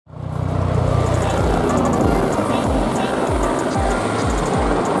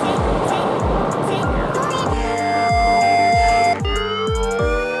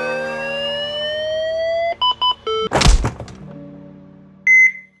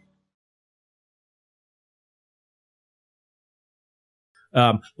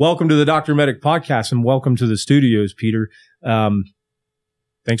Welcome to the Dr. Medic podcast and welcome to the studios, Peter.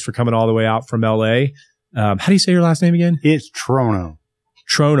 Thanks for coming all the way out from LA. How do you say your last name again? It's Trono.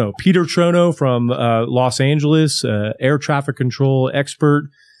 Trono. Peter Trono from Los Angeles, air traffic control expert.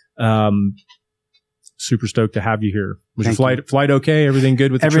 Super stoked to have you here. Was your flight okay? Everything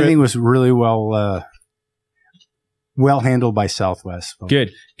good with the Everything trip? was really well handled by Southwest.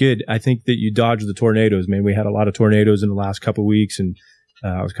 Good. I think that you dodged the tornadoes, man. We had a lot of tornadoes in the last couple of weeks, and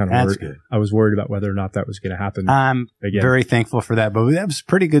I was kind of worried. Good. I was worried about whether or not that was going to happen. I'm very thankful for that, but that was a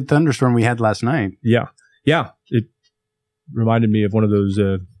pretty good thunderstorm we had last night. Yeah. It reminded me of one of those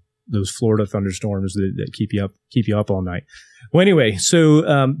Florida thunderstorms that keep you up all night. Well, anyway,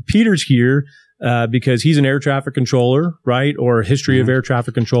 so Peter's here because he's an air traffic controller, right? Or a history of air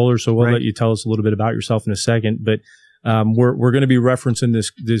traffic controller. So we'll let you tell us a little bit about yourself in a second. But we're going to be referencing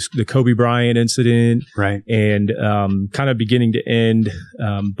the Kobe Bryant incident, right? And kind of beginning to end.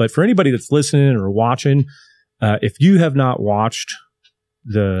 But for anybody that's listening or watching, if you have not watched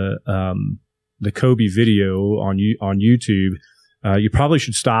the Kobe video on YouTube, you probably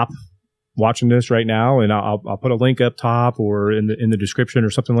should stop watching this right now, and I'll put a link up top or in the description or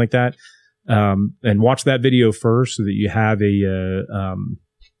something like that, and watch that video first so that you have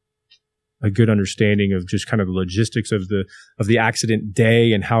a good understanding of just kind of the logistics of the accident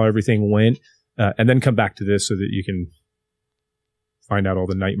day and how everything went, and then come back to this so that you can find out all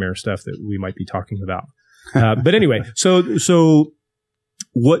the nightmare stuff that we might be talking about. But anyway, so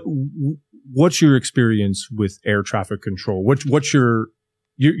what's your experience with air traffic control? What's you're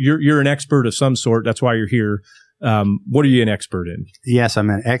an expert of some sort. That's why you're here. What are you an expert in? Yes,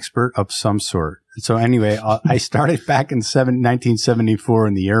 I'm an expert of some sort. So anyway, I started back in 1974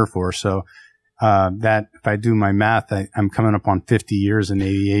 in the Air Force. So that if I do my math, I'm coming up on 50 years in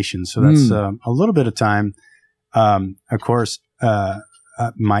aviation. So that's a little bit of time. Of course,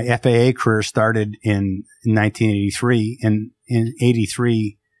 my FAA career started in 1983, and in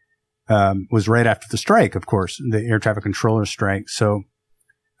 83 was right after the strike, of course, the air traffic controller strike. So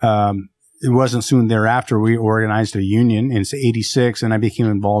it wasn't soon thereafter we organized a union in 86, and I became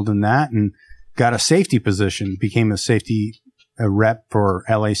involved in that and got a safety position, became a safety rep for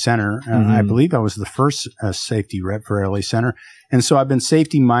LA Center. I believe I was the first safety rep for LA Center. And so I've been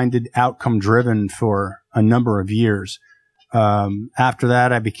safety minded, outcome driven for a number of years. After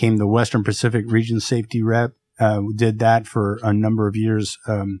that, I became the Western Pacific Region safety rep, did that for a number of years.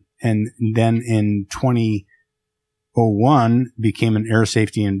 And then in 2001 became an air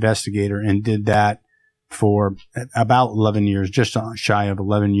safety investigator and did that for about 11 years, just shy of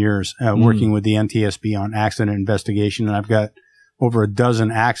 11 years, working with the NTSB on accident investigation. And I've got over a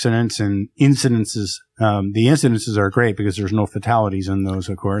dozen accidents and incidences. The incidences are great because there's no fatalities in those,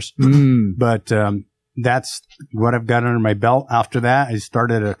 of course. But that's what I've got under my belt. After that, I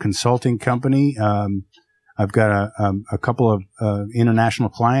started a consulting company. I've got a couple of international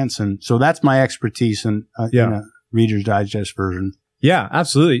clients, and so that's my expertise in a Reader's Digest version. Yeah,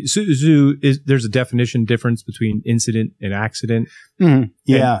 absolutely. So there's a definition difference between incident and accident.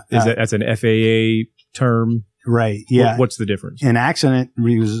 Yeah, is that's an FAA term, right? Yeah. What's the difference? An accident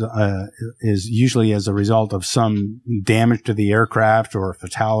is usually as a result of some damage to the aircraft or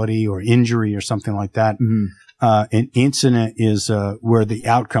fatality or injury or something like that. An incident is where the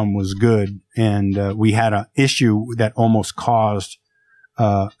outcome was good, and we had an issue that almost caused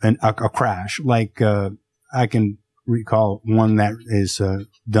a crash. Like I can recall one that is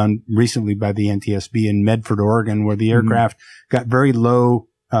done recently by the NTSB in Medford, Oregon, where the aircraft got very low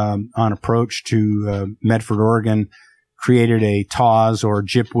on approach to Medford, Oregon, created a TAWS or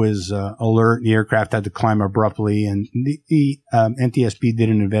GIPWIS alert. The aircraft had to climb abruptly, and the NTSB did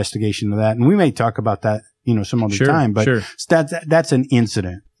an investigation of that. And we may talk about that some other time, but that's an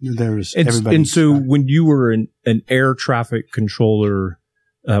incident. There's everybody. And so when you were an air traffic controller,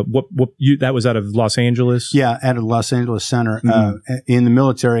 that was out of Los Angeles? Yeah, at a Los Angeles Center. In the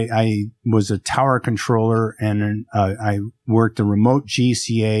military, I was a tower controller, and I worked the remote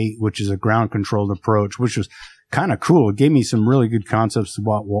GCA, which is a ground controlled approach, which was kind of cool. It gave me some really good concepts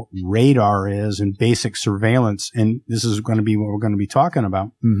about what radar is and basic surveillance. And this is going to be what we're going to be talking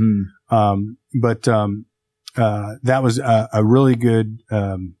about. That was a really good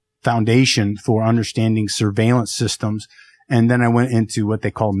foundation for understanding surveillance systems. And then I went into what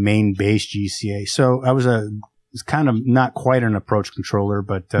they call main base GCA. So I was kind of not quite an approach controller,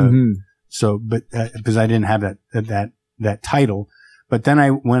 but because I didn't have that title. But then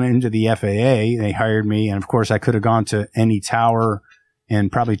I went into the FAA. They hired me, and of course I could have gone to any tower and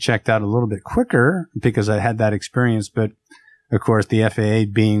probably checked out a little bit quicker because I had that experience. But of course, the FAA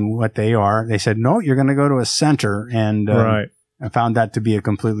being what they are, they said, no, you're going to go to a center. And I found that to be a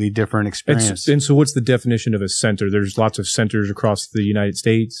completely different experience. And so what's the definition of a center? There's lots of centers across the United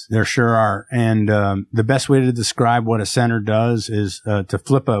States. There sure are. And the best way to describe what a center does is to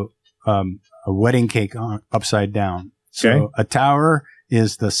flip a wedding cake upside down. So a tower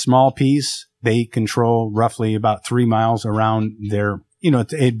is the small piece. They control roughly about 3 miles around their,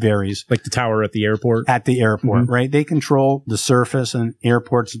 it varies. Like the tower at the airport? At the airport, right? They control the surface and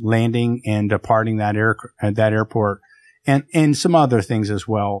airports landing and departing that airport and some other things as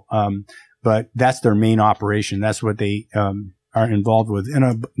well. But that's their main operation. That's what they are involved with.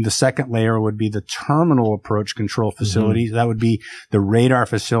 And the second layer would be the terminal approach control facilities. That would be the radar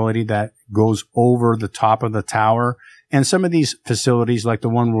facility that goes over the top of the tower. And some of these facilities, like the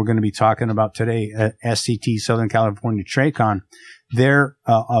one we're going to be talking about today, SCT, Southern California TRACON, they're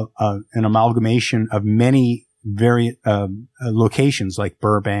an amalgamation of many various locations like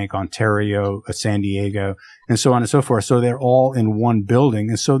Burbank, Ontario, San Diego, and so on and so forth. So they're all in one building.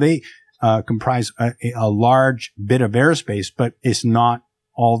 And so they comprise a large bit of airspace, but it's not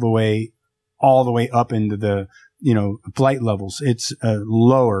all the way up into the flight levels. It's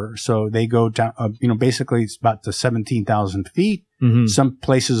lower. So they go down, basically it's about to 17,000 feet. Some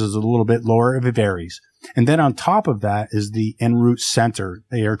places is a little bit lower. It varies. And then on top of that is the en route center,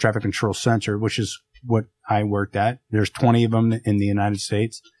 the air traffic control center, which is what I worked at. There's 20 of them in the United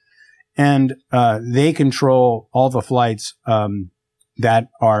States. And they control all the flights that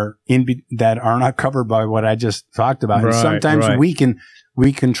are not covered by what I just talked about. And sometimes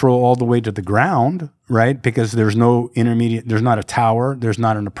we control all the way to the ground, right? Because there's no intermediate, there's not a tower, there's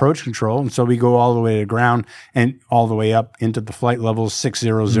not an approach control. And so we go all the way to the ground and all the way up into the flight levels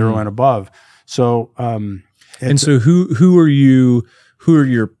 600 and above. So, and so who are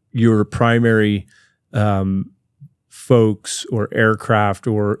your primary, folks or aircraft,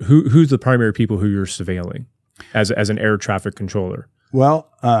 or who's the primary people who you're surveilling as an air traffic controller?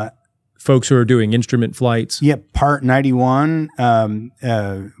 Well, folks who are doing instrument flights. Yep. Part 91,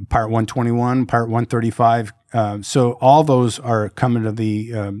 part 121, part 135. So all those are coming to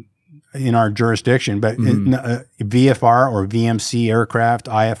the, in our jurisdiction, but VFR or VMC aircraft,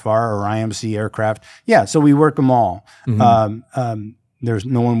 IFR or IMC aircraft. Yeah. So we work them all. There's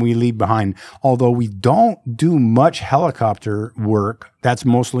no one we leave behind. Although we don't do much helicopter work, that's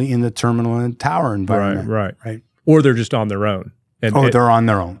mostly in the terminal and tower environment. Right. Or they're just on their own. They're on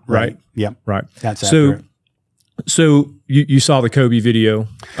their own. Right. Yep. Right. That's accurate. So you saw the Kobe video,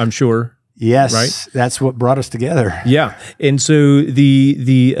 I'm sure. Yes. Right. That's what brought us together. Yeah. And so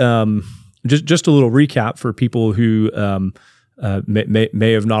the just a little recap for people who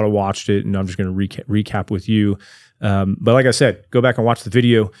may have not watched it, and I'm just going to recap with you. But like I said, go back and watch the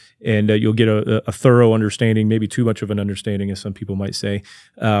video, and you'll get a thorough understanding, maybe too much of an understanding, as some people might say,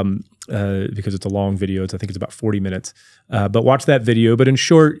 because it's a long video. I think it's about 40 minutes. But watch that video. But in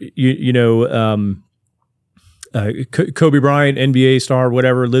short, Kobe Bryant, NBA star,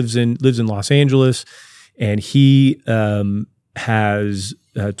 whatever, lives in Los Angeles, and he has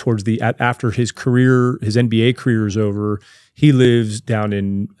after his NBA career is over, he lives down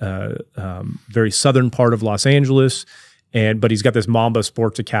in very southern part of Los Angeles, but he's got this Mamba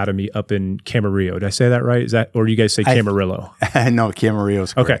Sports Academy up in Camarillo. Did I say that right? Or do you guys say Camarillo? No,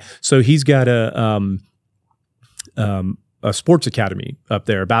 Camarillo's correct. Okay, so he's got a sports academy up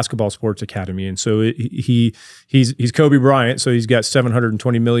there, a basketball sports academy, and so he's Kobe Bryant, so he's got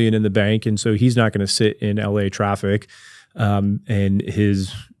 $720 million in the bank, and so he's not going to sit in LA traffic, and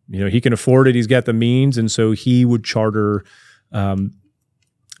his. He can afford it. He's got the means. And so he would charter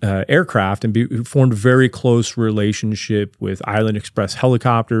aircraft and formed a very close relationship with Island Express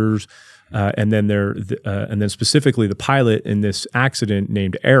helicopters. And then specifically the pilot in this accident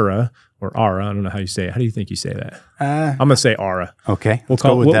named Ara. I don't know how you say it. How do you think you say that? I'm going to say Ara. Okay. We'll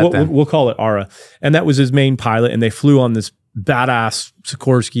call it Ara. And that was his main pilot. And they flew on this badass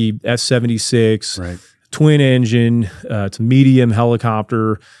Sikorsky S-76. Right. Twin engine, it's a medium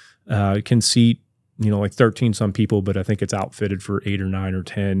helicopter, can seat, like 13 some people, but I think it's outfitted for 8 or 9 or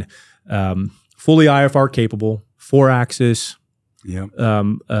 10. Fully IFR capable, 4-axis,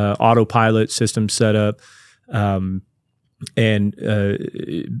 autopilot system setup, and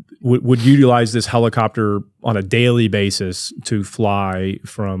would utilize this helicopter on a daily basis to fly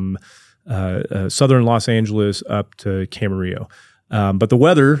from southern Los Angeles up to Camarillo. But the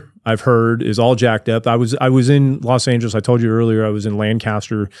weather, I've heard, is all jacked up. I was in Los Angeles. I told you earlier I was in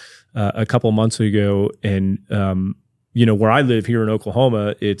Lancaster a couple months ago, and where I live here in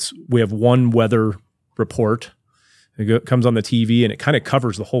Oklahoma, we have one weather report. It comes on the TV, and it kind of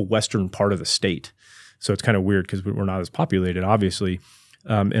covers the whole western part of the state. So it's kind of weird because we're not as populated, obviously.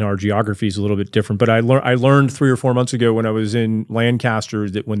 and our geography is a little bit different. But I learned 3 or 4 months ago when I was in Lancaster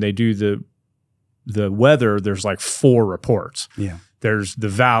that when they do the weather, there's like 4 reports. Yeah. There's the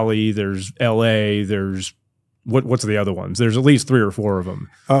Valley, there's LA, there's what's the other ones? There's at least 3 or 4 of them.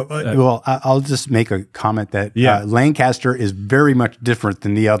 Well, I'll just make a comment that Lancaster is very much different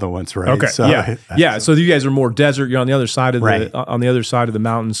than the other ones, right? Okay. So, yeah. So you guys are more desert. You're on the other side of the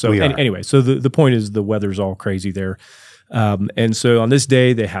mountain. So anyway, so the point is the weather's all crazy there. And so on this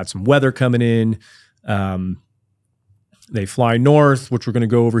day they had some weather coming in. They fly north, which we're going to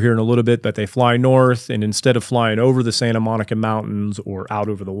go over here in a little bit, but they fly north, and instead of flying over the Santa Monica Mountains or out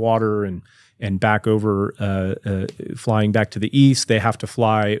over the water and back over, flying back to the east, they have to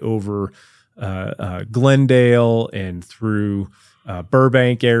fly over Glendale and through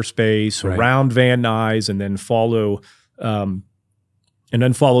Burbank airspace, around Van Nuys, and then follow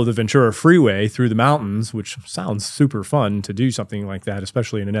the Ventura Freeway through the mountains, which sounds super fun to do something like that,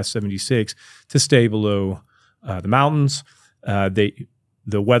 especially in an S-76, to stay below the mountains. The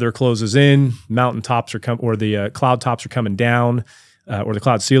weather closes in, mountain tops are the cloud tops are coming down, or the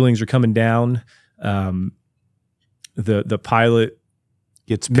cloud ceilings are coming down. The pilot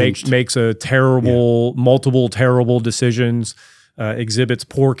makes a multiple terrible decisions, exhibits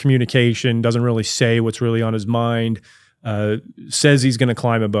poor communication, doesn't really say what's really on his mind. Says he's going to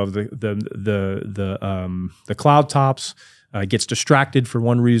climb above the cloud tops, gets distracted for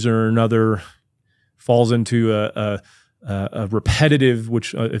one reason or another, falls into a repetitive,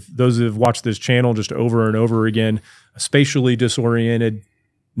 which if those who have watched this channel just over and over again, a spatially disoriented,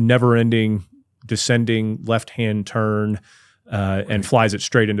 never-ending descending left-hand turn, and flies it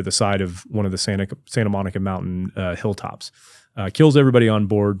straight into the side of one of the Santa Monica Mountain hilltops. Kills everybody on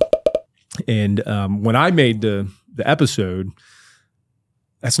board. And when I made the episode,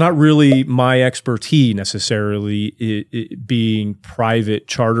 that's not really my expertise necessarily, it being private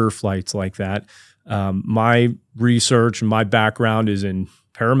charter flights like that. My research and my background is in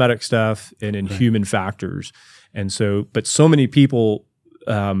paramedic stuff and in human factors. And so, but so many people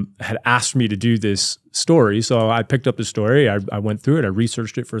had asked me to do this story. So I picked up the story. I went through it. I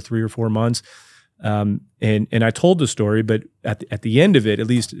researched it for 3 or 4 months. And I told the story, but at the end of it, at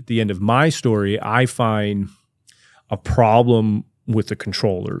least at the end of my story, I find a problem with the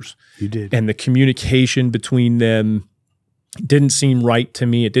controllers. You did. And the communication between them didn't seem right to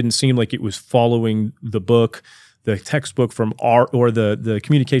me. It didn't seem like it was following the book, the textbook from the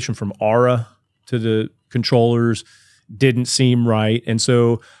communication from ARA to the controllers didn't seem right. And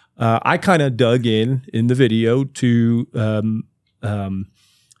so I kind of dug in the video to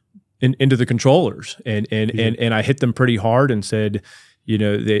into the controllers and I hit them pretty hard and said, you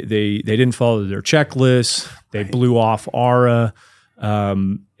know, they didn't follow their checklist. They blew off ARA.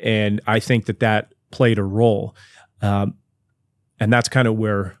 And I think that played a role. And that's kind of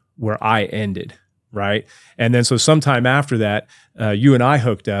where I ended, right? And then so sometime after that, you and I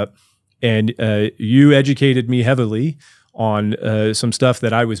hooked up, and you educated me heavily on some stuff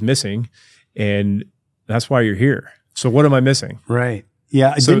that I was missing, and that's why you're here. So what am I missing? Right.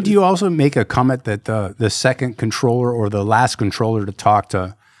 Yeah. So, didn't you also make a comment that the second controller or the last controller to talk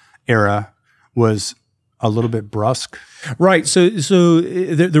to ARA was a little bit brusque? Right. So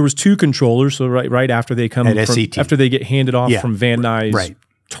there was 2 controllers. So right after they come after they get handed off from Van Nuys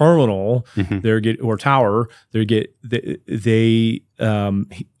terminal, or tower,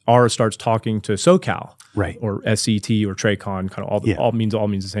 ARA starts talking to SoCal, or SET or TRACON, kind of all means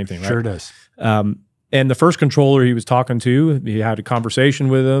the same thing, right? Sure does. And the first controller he was talking to, he had a conversation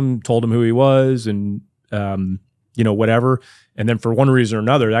with him, told him who he was, and whatever. And then for one reason or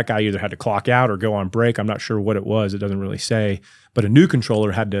another, that guy either had to clock out or go on break. I'm not sure what it was. It doesn't really say. But a new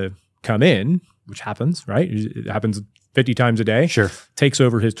controller had to come in, which happens, right? It happens 50 times a day. Sure. Takes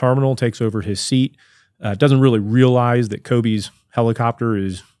over his terminal, takes over his seat. Doesn't really realize that Kobe's helicopter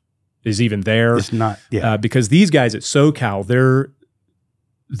is even there. It's not, because these guys at SoCal,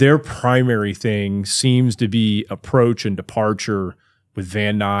 their primary thing seems to be approach and departure with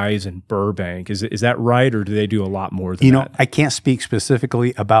Van Nuys and Burbank. Is that right, or do they do a lot more than that? I can't speak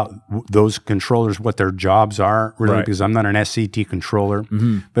specifically about those controllers, what their jobs are, really, because I'm not an SCT controller.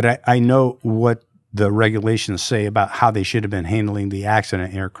 But I know what the regulations say about how they should have been handling the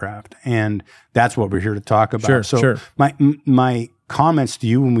accident aircraft, and that's what we're here to talk about. Sure. My comments to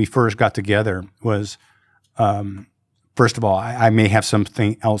you when we first got together was, first of all, I may have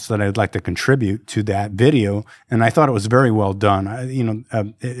something else that I'd like to contribute to that video, and I thought it was very well done.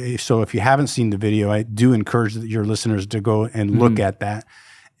 So if you haven't seen the video, I do encourage your listeners to go and look at that.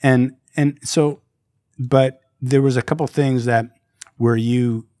 But there was a couple things where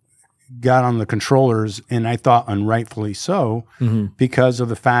you got on the controllers, and I thought unrightfully so, because of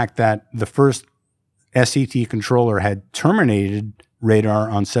the fact that the first SET controller had terminated radar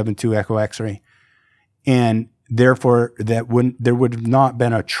on 72 Echo X-ray, and therefore there would have not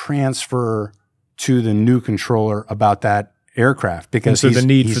been a transfer to the new controller about that aircraft, because so the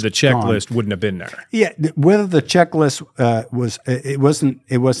need for the checklist wouldn't have been there. Yeah, whether the checklist it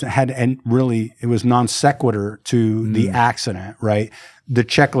was non sequitur to the accident, right? The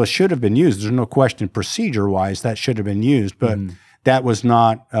checklist should have been used. There's no question procedure wise that should have been used, but that was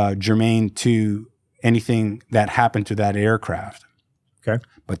not germane to anything that happened to that aircraft. Okay,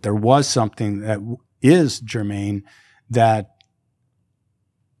 but there was something that is germane that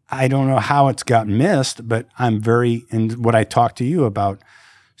I don't know how it's gotten missed, but I'm and what I talked to you about.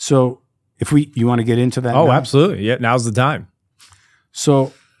 So if you want to get into that? Oh, now? Absolutely. Yeah. Now's the time.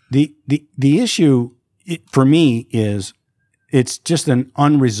 So the issue for me is it's just an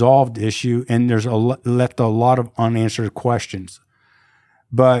unresolved issue, and there's left a lot of unanswered questions.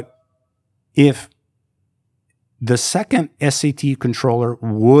 But if the second SCT controller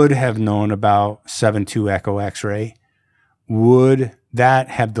would have known about 72 Echo X-ray, would that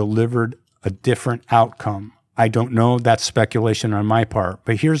have delivered a different outcome? I don't know. That's speculation on my part.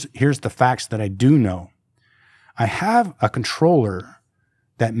 But here's the facts that I do know. I have a controller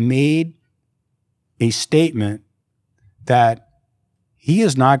that made a statement that he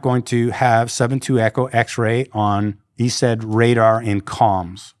is not going to have 72 Echo X-ray on, he said, radar and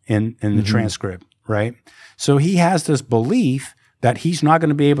comms in the transcript, right? So he has this belief that he's not going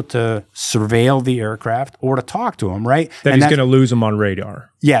to be able to surveil the aircraft or to talk to him, right? That he's going to lose him on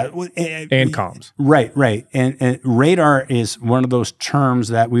radar. Yeah. And comms. Right. And radar is one of those terms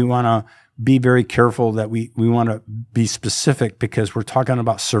that we want to be very careful, that we want to be specific, because we're talking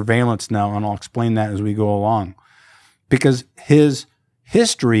about surveillance now, and I'll explain that as we go along. Because his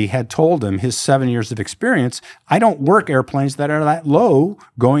history had told him, his 7 years of experience, I don't work airplanes that are that low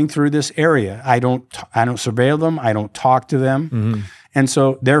going through this area. I don't surveil them. I don't talk to them. And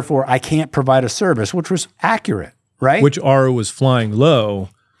so therefore I can't provide a service, which was accurate, right? Which R was flying low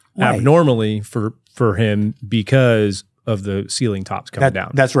abnormally for him because of the ceiling tops coming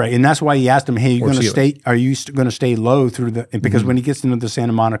down. That's right. And that's why he asked him, hey, are you going to stay low through the, because when he gets into the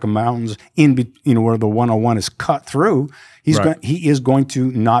Santa Monica Mountains, where the 101 is cut through, he is going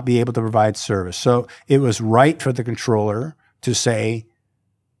to not be able to provide service. So it was right for the controller to say,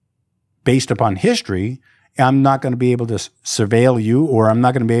 based upon history, I'm not going to be able to surveil you, or I'm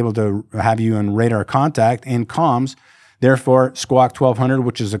not going to be able to have you in radar contact and comms. Therefore, Squawk 1200,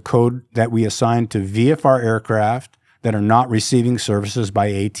 which is a code that we assign to VFR aircraft that are not receiving services by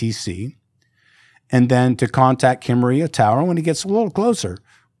ATC, and then to contact Kimmeria Tower when he gets a little closer.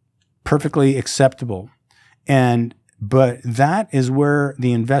 Perfectly acceptable. But that is where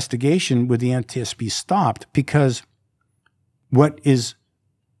the investigation with the NTSB stopped, because what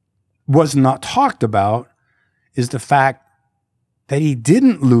was not talked about is the fact that he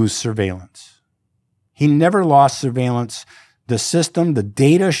didn't lose surveillance. He never lost surveillance. The system, the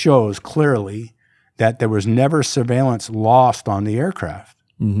data shows clearly that there was never surveillance lost on the aircraft.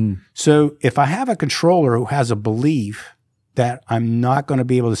 So if I have a controller who has a belief that I'm not going to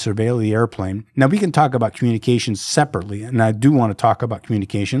be able to surveil the airplane, now we can talk about communications separately, and I do want to talk about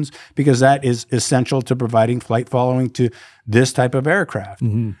communications because that is essential to providing flight following to this type of aircraft.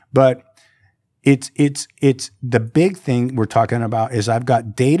 But it's the big thing we're talking about is I've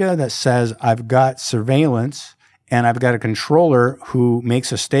got data that says I've got surveillance, and I've got a controller who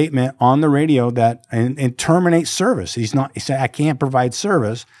makes a statement on the radio that and terminates service. He said, I can't provide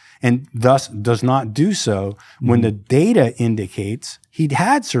service, and thus does not do so when the data indicates he'd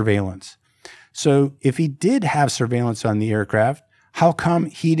had surveillance. So if he did have surveillance on the aircraft, how come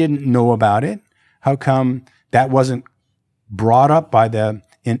he didn't know about it? How come that wasn't brought up by the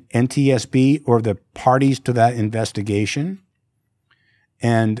NTSB or the parties to that investigation?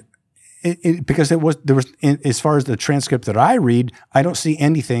 And because there was as far as the transcript that I read, I don't see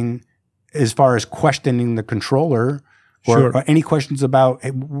anything as far as questioning the controller or any questions about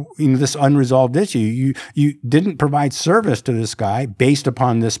this unresolved issue. You didn't provide service to this guy based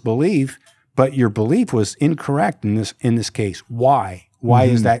upon this belief, but your belief was incorrect in this case. Why? Why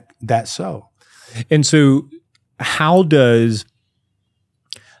is that so? And so, how does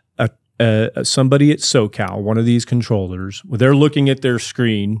somebody at SoCal, one of these controllers, when they're looking at their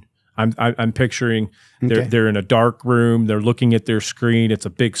screen? I'm picturing they're in a dark room. They're looking at their screen. It's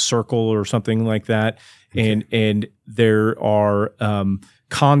a big circle or something like that, and there are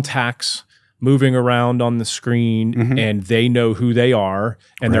contacts moving around on the screen, and they know who they are,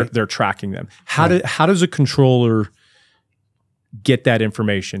 and they're tracking them. How does a controller get that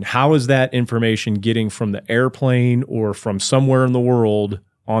information? How is that information getting from the airplane or from somewhere in the world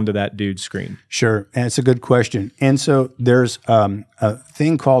onto that dude's screen? Sure. And it's a good question. And so there's a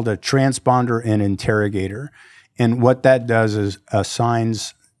thing called a transponder and interrogator. And what that does is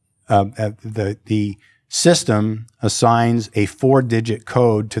assigns the system assigns a 4-digit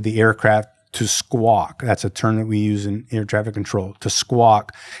code to the aircraft to squawk. That's a term that we use in air traffic control, to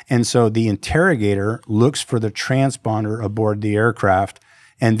squawk. And so the interrogator looks for the transponder aboard the aircraft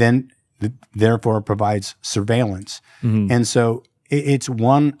and then therefore provides surveillance. And so it's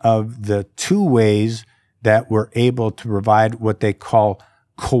one of the 2 ways that we're able to provide what they call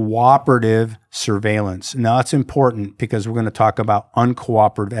cooperative surveillance. Now, that's important because we're going to talk about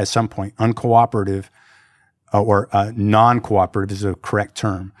uncooperative at some point. Uncooperative or non-cooperative is a correct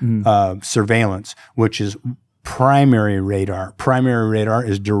term, surveillance, which is primary radar. Primary radar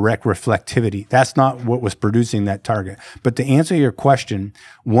is direct reflectivity. That's not what was producing that target. But to answer your question,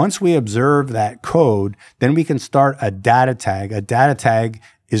 once we observe that code, then we can start a data tag. A data tag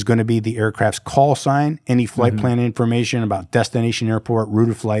is going to be the aircraft's call sign, any flight plan information about destination airport, route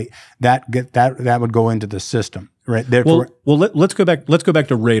of flight, that would go into the system. Right. Therefore, well, let's go back. Let's go back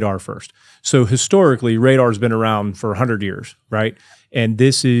to radar first. So historically, radar's been around for 100 years, right? And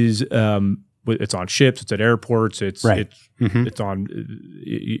this is it's on ships, it's at airports, it's on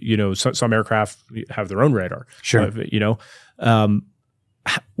some aircraft have their own radar. Sure.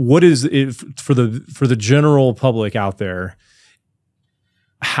 What is it for the general public out there?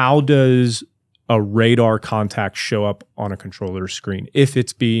 How does a radar contact show up on a controller screen if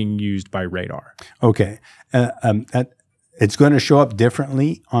it's being used by radar? Okay. It's going to show up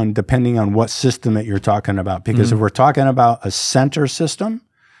differently depending on what system that you're talking about. Because if we're talking about a center system,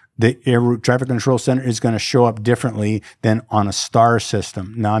 the air traffic control center is going to show up differently than on a star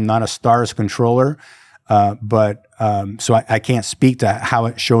system. Now, I'm not a stars controller, but so I can't speak to how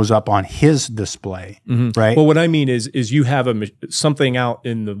it shows up on his display, right? Well, what I mean is you have something out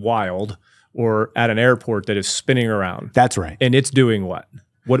in the wild or at an airport that is spinning around. That's right. And it's doing what?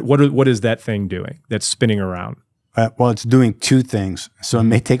 What is that thing doing that's spinning around? Well, it's doing 2 things. So it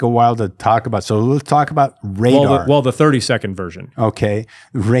may take a while to talk about. So let's talk about radar. Well, the 30-second version. Okay.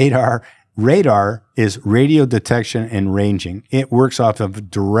 Radar is radio detection and ranging. It works off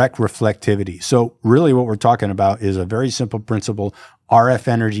of direct reflectivity. So really what we're talking about is a very simple principle. RF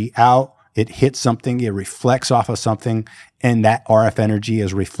energy out, it hits something, it reflects off of something, and that RF energy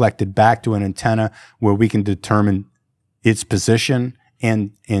is reflected back to an antenna where we can determine its position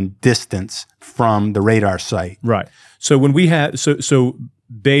and distance from the radar site. Right. So when we have so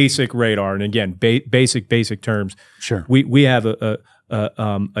basic radar, and again, basic terms. Sure. We have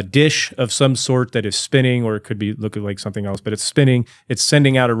a dish of some sort that is spinning, or it could be looking like something else, but it's spinning. It's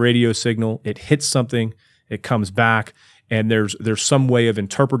sending out a radio signal. It hits something. It comes back, and there's some way of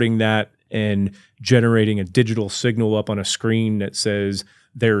interpreting that and generating a digital signal up on a screen that says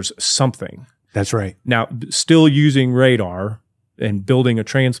there's something. That's right. Now, still using radar and building a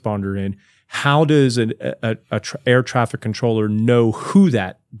transponder in, how does an air traffic controller know who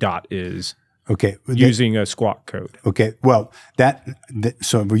that dot is? Okay. Using a squawk code. Okay. Well,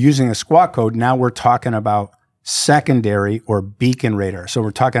 so we're using a squawk code. Now we're talking about secondary or beacon radar. So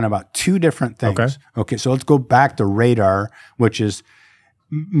we're talking about 2 different things. Okay. So let's go back to radar, which is,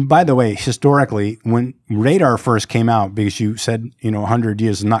 by the way, historically, when radar first came out, because you said, 100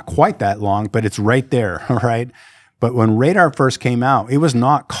 years is not quite that long, but it's right there, right? But when radar first came out, it was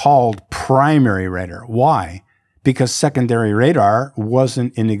not called primary radar. Why? Because secondary radar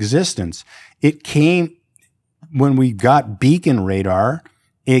wasn't in existence. It came when we got beacon radar,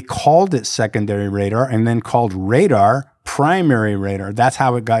 it called it secondary radar and then called radar primary radar. That's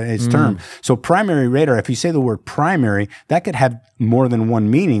how it got its term. So primary radar, if you say the word primary, that could have more than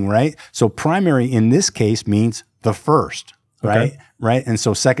one meaning, right? So primary in this case means the first. Right. Okay. Right. And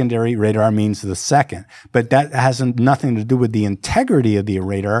so secondary radar means the second, but that has nothing to do with the integrity of the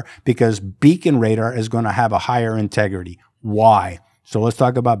radar, because beacon radar is going to have a higher integrity. Why? So let's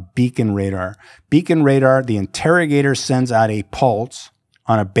talk about beacon radar. Beacon radar, the interrogator sends out a pulse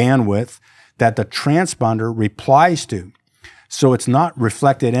on a bandwidth that the transponder replies to. So it's not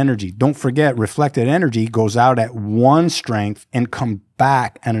reflected energy. Don't forget, reflected energy goes out at one strength and come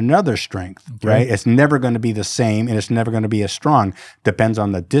back at another strength, right? It's never going to be the same, and it's never going to be as strong. Depends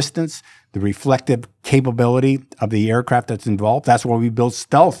on the distance, the reflective capability of the aircraft that's involved. That's why we build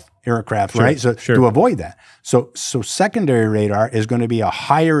stealth aircraft, right? So to avoid that. So secondary radar is going to be a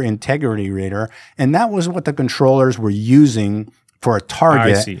higher integrity radar, and that was what the controllers were using for a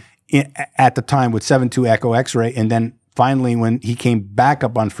target at the time with 7.2 Echo X-ray, and then finally, when he came back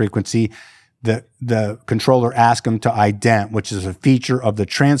up on frequency, the controller asks them to ident, which is a feature of the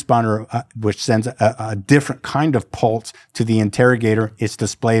transponder, which sends a different kind of pulse to the interrogator. It's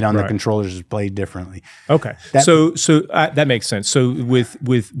displayed on the controller's display differently. Okay, so that makes sense. So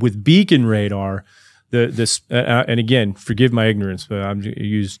with beacon radar, and again, forgive my ignorance, but I'm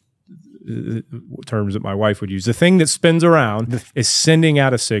use terms that my wife would use. The thing that spins around is sending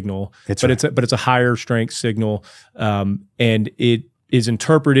out a signal, it's a higher strength signal, and it is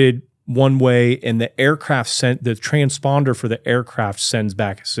interpreted one way, and the transponder for the aircraft sends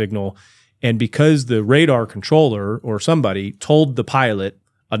back a signal. And because the radar controller or somebody told the pilot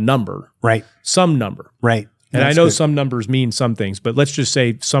a number, some number, and I know some numbers mean some things, but let's just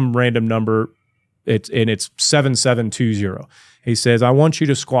say some random number, it's 7720. He says, I want you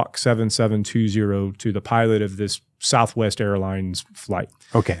to squawk 7720 to the pilot of this Southwest Airlines flight.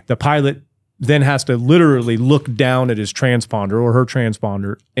 Okay. The pilot then has to literally look down at his transponder or her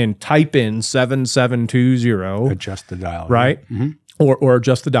transponder and type in 7720. Adjust the dial. Right? Mm-hmm. Or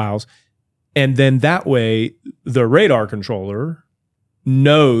adjust the dials. And then that way, the radar controller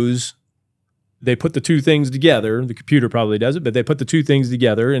knows they put the two things together. The computer probably does it, but they put the two things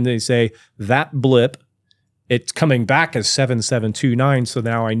together and they say, that blip, it's coming back as 7729. So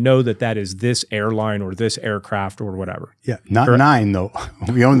now I know that is this airline or this aircraft or whatever. Yeah, not 9 though.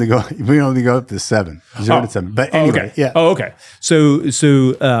 We only go up to 7, 0 to 7. But anyway, okay. Yeah. Oh, okay. So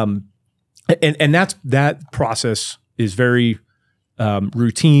and that process is very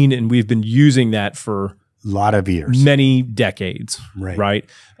routine, and we've been using that for a lot of years, many decades. Right.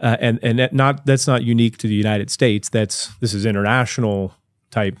 And that's not unique to the United States. This is international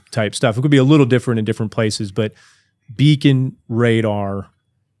type stuff. It could be a little different in different places, but beacon radar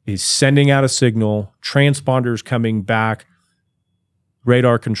is sending out a signal, transponders coming back,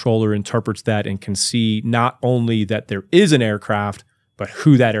 radar controller interprets that and can see not only that there is an aircraft, but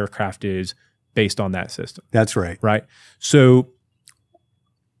who that aircraft is based on that system. That's right. Right. So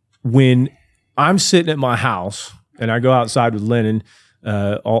when I'm sitting at my house and I go outside with Lennon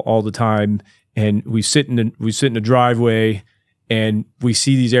all the time, and we sit in the driveway, and we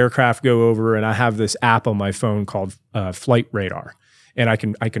see these aircraft go over, and I have this app on my phone called Flight Radar, and I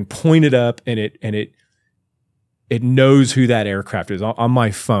can point it up, and it knows who that aircraft is on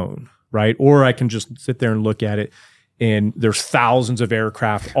my phone, right? Or I can just sit there and look at it, and there's thousands of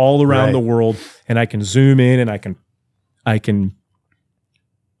aircraft all around the world, and I can zoom in, and I can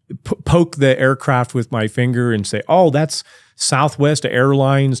poke the aircraft with my finger and say, oh, that's Southwest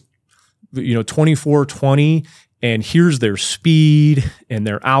Airlines, 2420. And here's their speed and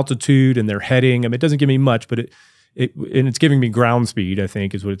their altitude and their heading. I mean, it doesn't give me much, but it's giving me ground speed, I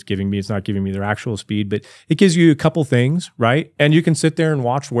think, is what it's giving me. It's not giving me their actual speed, but it gives you a couple things, right? And you can sit there and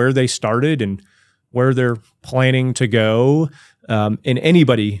watch where they started and where they're planning to go. And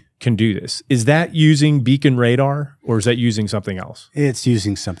anybody can do this. Is that using beacon radar, or is that using something else? It's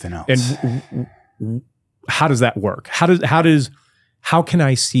using something else. And how does that work? How can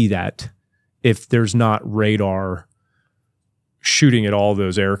I see that if there's not radar shooting at all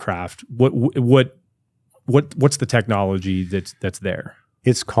those aircraft? What's the technology that's there?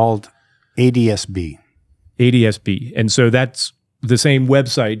 It's called ADSB. ADSB. And so that's the same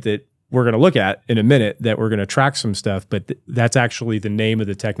website that we're going to look at in a minute, that we're going to track some stuff, but that's actually the name of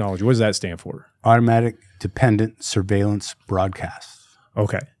the technology. What does that stand for? Automatic Dependent Surveillance Broadcast.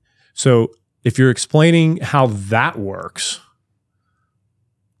 Okay. So if you're explaining how that works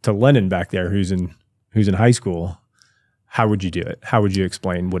to Lennon back there, who's in high school, how would you do it? How would you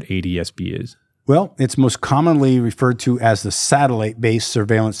explain what ADSB is? Well, it's most commonly referred to as the satellite-based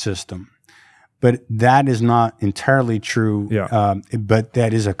surveillance system, but that is not entirely true. Yeah. But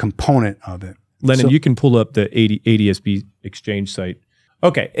that is a component of it. Lennon, you can pull up the ADSB exchange site.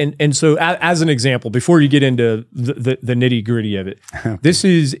 Okay, and so as an example, before you get into the nitty gritty of it, this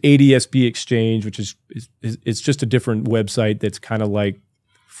is ADSB Exchange, which is it's just a different website that's kind of like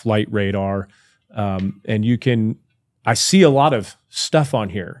Flight Radar, and you can. I see a lot of stuff on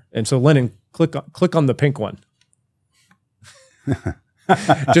here, and so Lennon, click on the pink one.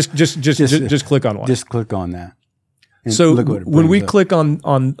 just click on one. Just click on that. So when we click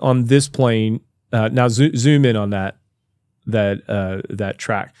on this plane, now zoom in on that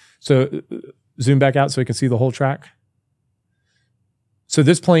track. So zoom back out so we can see the whole track. So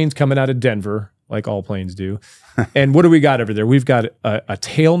this plane's coming out of Denver, like all planes do. And what do we got over there? We've got a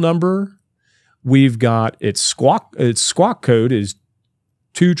tail number. We've got its squawk code is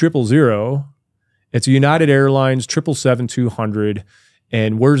 2000. It's a United Airlines 777-200.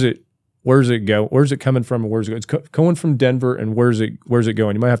 And where's it go? Where's it coming from? And where's it going? It's going from Denver. And where's it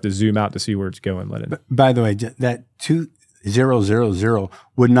going? You might have to zoom out to see where it's going, Lennon. By the way, that 000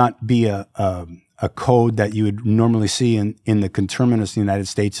 would not be a code that you would normally see in the conterminous of the United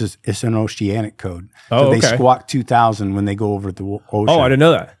States. It's an oceanic code. Oh, so they okay. squawk 2000 when they go over the ocean. Oh, I didn't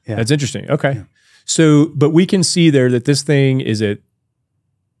know that. Yeah. That's interesting. Okay. Yeah. So, but we can see there that this thing is at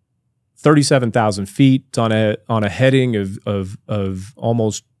 37,000 feet. It's on a heading of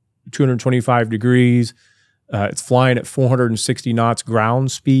almost 225 degrees. It's flying at 460 knots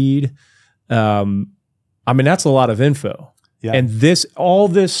ground speed. I mean, that's a lot of info. Yeah. And all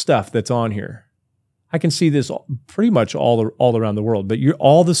this stuff that's on here, I can see this pretty much all around the world. But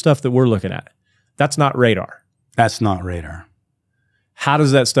all the stuff that we're looking at, that's not radar. That's not radar. How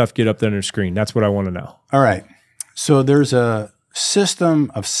does that stuff get up there on the screen? That's what I want to know. All right. So there's a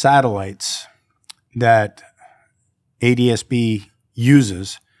system of satellites that ATSB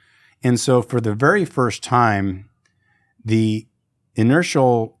uses. And so for the very first time, the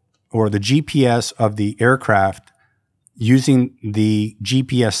inertial or the GPS of the aircraft using the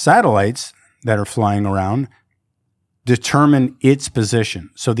GPS satellites that are flying around determine its position.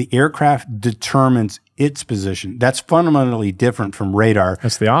 So the aircraft determines its position. That's fundamentally different from radar.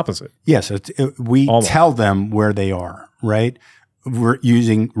 That's the opposite. Yes, we Almost. tell them where they are, right? We're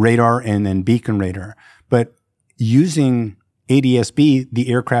using radar and then beacon radar. But using ATSB,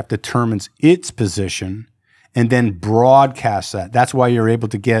 the aircraft determines its position and then broadcasts that. That's why you're able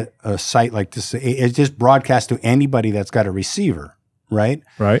to get a site like this. It just broadcasts to anybody that's got a receiver, right?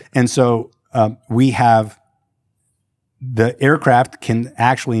 Right. And so we have the aircraft can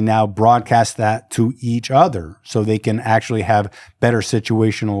actually now broadcast that to each other, so they can actually have better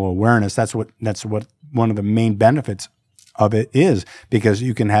situational awareness. That's what one of the main benefits of it is, because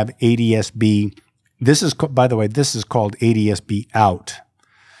you can have ATSB. This is, by the way, this is called ATSB out.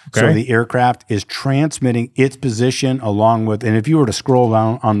 Okay. So the aircraft is transmitting its position along with, and if you were to scroll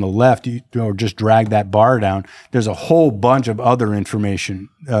down on the left, or just drag that bar down, there's a whole bunch of other information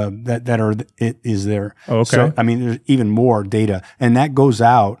that is there. Oh, okay. So, I mean, there's even more data, and that goes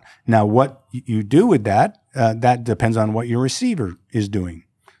out. Now, what you do with that, that depends on what your receiver is doing.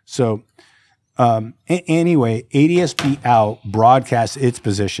 So anyway, ATSB out broadcasts its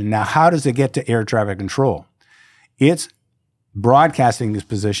position. Now, how does it get to air traffic control? It's broadcasting this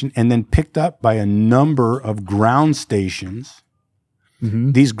position and then picked up by a number of ground stations.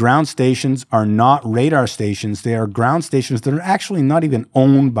 Mm-hmm. These ground stations are not radar stations. They are ground stations that are actually not even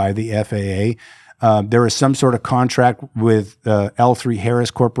owned by the FAA. There is some sort of contract with L3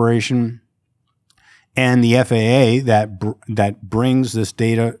 Harris Corporation and the FAA that brings this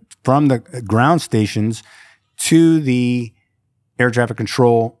data from the ground stations to the air traffic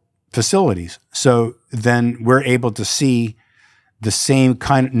control facilities. So then we're able to see the same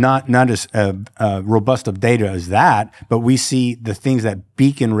kind of, not as robust of data as that, but we see the things that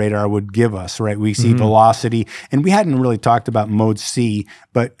beacon radar would give us, right? We see velocity, and we hadn't really talked about mode C,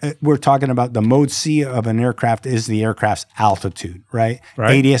 but we're talking about the mode C of an aircraft is the aircraft's altitude, right?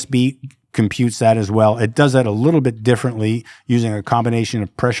 ATSB computes that as well. It does that a little bit differently using a combination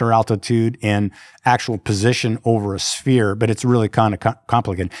of pressure, altitude, and actual position over a sphere, but it's really kind of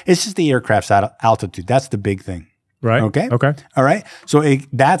complicated. It's just the aircraft's altitude. That's the big thing. Right. Okay. Okay. All right. So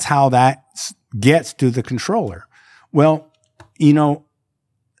that's how that gets to the controller. Well,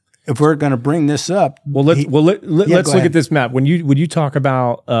 if we're going to bring this up, let's look at this map. When you talk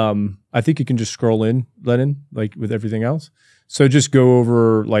about, I think you can just scroll in, Lennon, like with everything else. So just go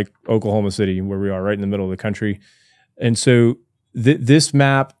over like Oklahoma City, where we are, right in the middle of the country, and so this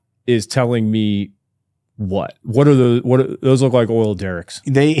map is telling me what? What are those look like oil derricks?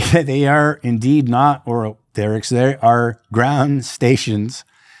 They are indeed not oil derricks. They are ground stations,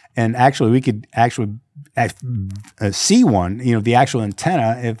 and actually we could actually see one. The actual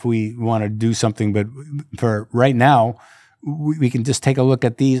antenna if we want to do something. But for right now, we can just take a look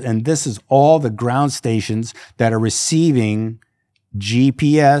at these, and this is all the ground stations that are receiving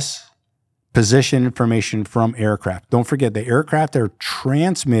GPS position information from aircraft. Don't forget, the aircraft are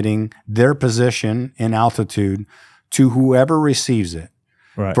transmitting their position and altitude to whoever receives it.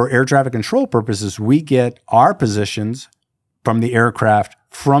 Right. For air traffic control purposes, we get our positions from the aircraft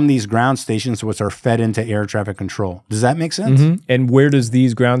from these ground stations, which are fed into air traffic control. Does that make sense? Mm-hmm. And where does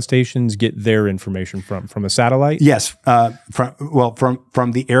these ground stations get their information from? From a satellite? Yes,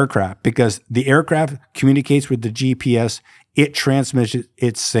 from the aircraft, because the aircraft communicates with the GPS. It transmits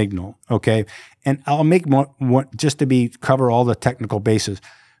its signal. Okay, and I'll make one just to cover all the technical bases.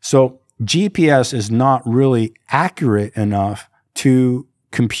 So GPS is not really accurate enough to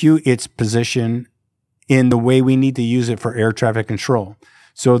compute its position in the way we need to use it for air traffic control.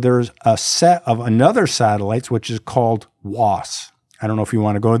 So there's a set of another satellites, which is called WAAS. I don't know if you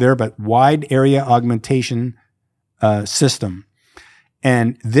want to go there, but Wide Area Augmentation system.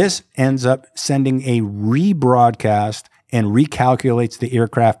 And this ends up sending a rebroadcast and recalculates the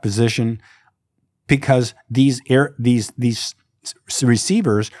aircraft position, because these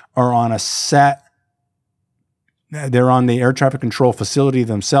receivers are on a set. They're on the air traffic control facility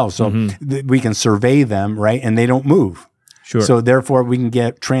themselves, so we can survey them, right? And they don't move. Sure. So therefore, we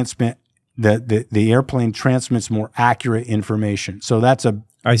can transmit the airplane transmits more accurate information. So that's a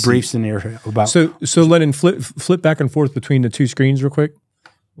brief scenario about. So Lennon, flip back and forth between the two screens real quick,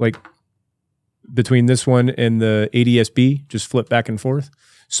 like between this one and the ATSB. Just flip back and forth.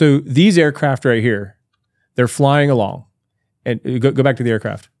 So these aircraft right here, they're flying along, and go back to the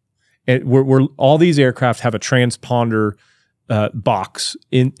aircraft. And we're all these aircraft have a transponder box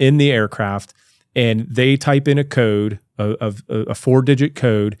in the aircraft, and they type in a code of a 4-digit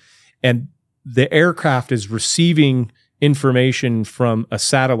code, and the aircraft is receiving information from a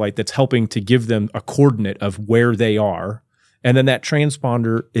satellite that's helping to give them a coordinate of where they are. And then that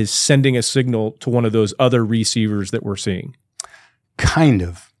transponder is sending a signal to one of those other receivers that we're seeing. Kind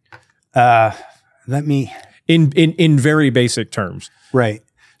of. Let me... In very basic terms. Right.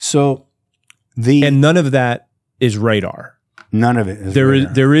 So and none of that is radar. None of it is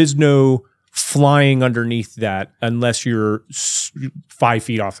radar. There is no flying underneath that unless you're 5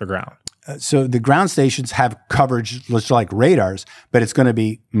 feet off the ground. So the ground stations have coverage just like radars, but it's going to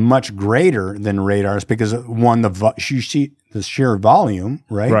be much greater than radars because one, the sheer volume,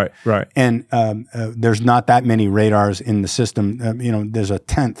 right? Right. And there's not that many radars in the system. There's a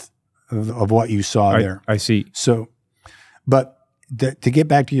tenth of what you saw there. I see. So, but to get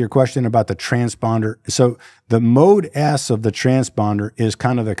back to your question about the transponder, so the mode S of the transponder is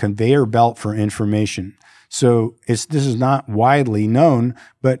kind of the conveyor belt for information. So this is not widely known,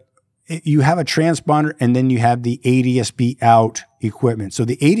 but you have a transponder and then you have the ATSB out equipment. So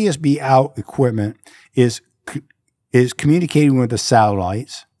the ATSB out equipment is communicating with the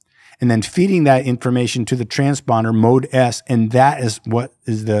satellites and then feeding that information to the transponder mode S, and that is what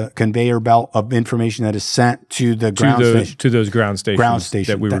is the conveyor belt of information that is sent to the ground station. To those ground stations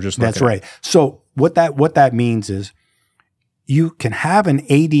that we were just looking at. That's right. So what that means is you can have an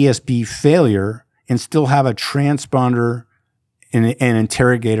ATSB failure and still have a transponder and an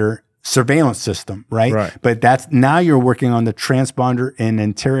interrogator surveillance system, right? But now you're working on the transponder and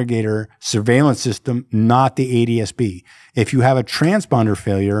interrogator surveillance system, not the ATSB. If you have a transponder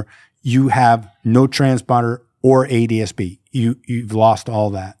failure, you have no transponder or ATSB. You've lost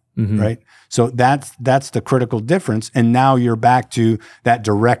all that, right? So that's the critical difference. And now you're back to that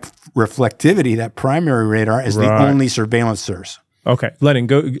direct reflectivity. That primary radar is the only surveillance source. Okay, Lennon,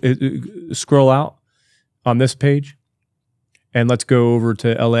 go scroll out on this page, and let's go over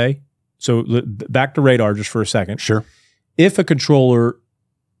to LA. So back to radar just for a second. Sure. If a controller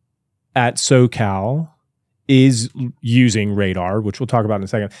at SoCal is using radar, which we'll talk about in a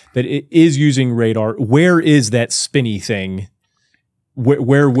second, that it is using radar, where is that spinny thing?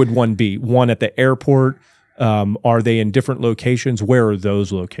 Where would one be? One at the airport? Are they in different locations? Where are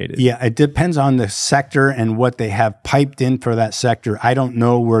those located? Yeah, it depends on the sector and what they have piped in for that sector. I don't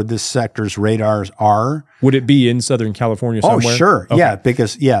know where this sector's radars are. Would it be in Southern California somewhere? Oh, sure. Okay. Yeah,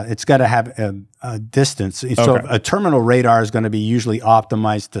 because it's got to have a distance. So a terminal radar is going to be usually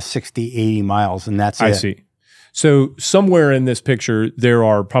optimized to 60, 80 miles, and that's it. I see. So somewhere in this picture, there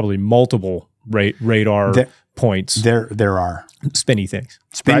are probably multiple radar points. There are. Spinny things.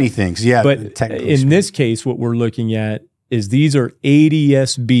 Spinny things, yeah. But in this case, what we're looking at is these are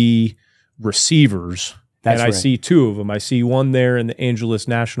ATSB receivers. And I see two of them. I see one there in the Angeles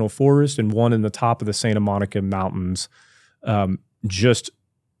National Forest and one in the top of the Santa Monica Mountains, just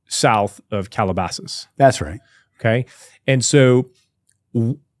south of Calabasas. That's right. Okay. And so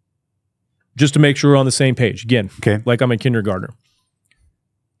just to make sure we're on the same page, again, like I'm a kindergartner.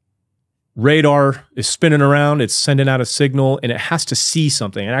 Radar is spinning around, it's sending out a signal, and it has to see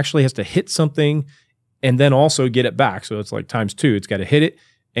something. It actually has to hit something and then also get it back. So it's like times two. It's got to hit it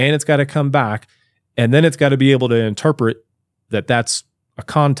and it's got to come back. And then it's got to be able to interpret that that's a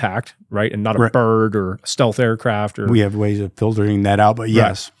contact, right? And not a bird or a stealth aircraft. Or, we have ways of filtering that out, but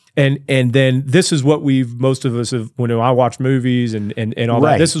yes. And then this is what most of us have, when I watch movies and all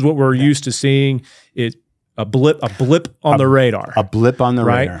that, this is what we're used to seeing. It a blip on the radar. A blip on the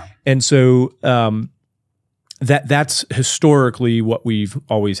radar. And so that's historically what we've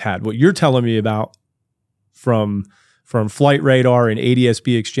always had. What you're telling me about from Flight Radar and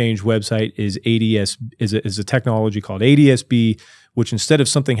ATSB Exchange website is a technology called ATSB, which instead of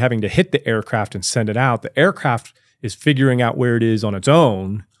something having to hit the aircraft and send it out, the aircraft is figuring out where it is on its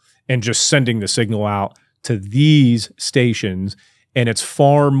own and just sending the signal out to these stations. And it's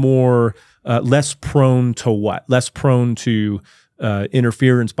far more less prone to what? Less prone to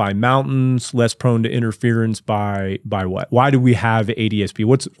interference by mountains, less prone to interference by what? Why do we have ADSB?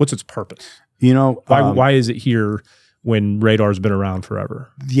 What's its purpose? You know, why is it here when radar's been around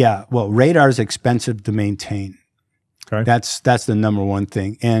forever? Yeah, well, radar is expensive to maintain. Okay. That's the number one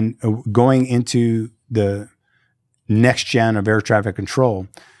thing. And going into the next gen of air traffic control,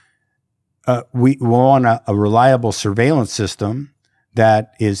 we want a reliable surveillance system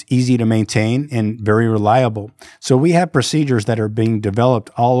that is easy to maintain and very reliable. So we have procedures that are being developed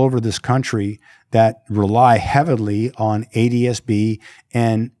all over this country that rely heavily on ADSB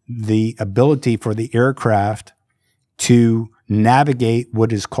and the ability for the aircraft to navigate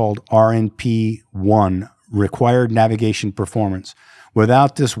what is called RNP1, Required Navigation Performance.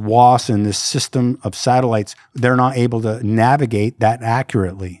 Without this WAS and this system of satellites, they're not able to navigate that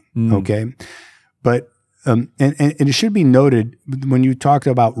accurately, okay? But and it should be noted when you talked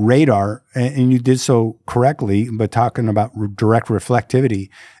about radar, and you did so correctly, but talking about direct reflectivity,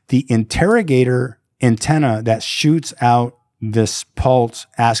 the interrogator antenna that shoots out this pulse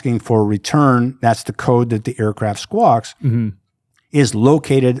asking for return, that's the code that the aircraft squawks, is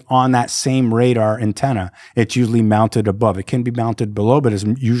located on that same radar antenna. It's usually mounted above. It can be mounted below, but it's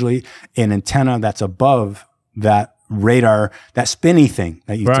usually an antenna that's above that radar, that spinny thing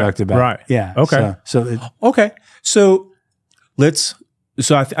that you talked about. Right. Yeah. Okay. Okay. So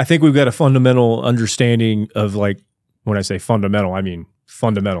I think we've got a fundamental understanding of, like, when I say fundamental, I mean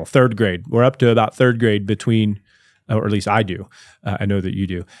fundamental, third grade. We're up to about third grade between, or at least I do. I know that you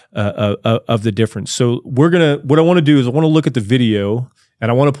do, of the difference. So what I want to do is I want to look at the video, and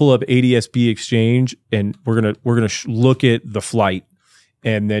I want to pull up ADSB Exchange, and we're gonna look at the flight,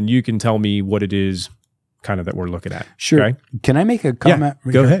 and then you can tell me what it is kind of that we're looking at. Sure. Okay? Can I make a comment?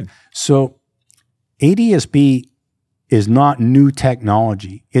 Yeah, go ahead. So ADSB is not new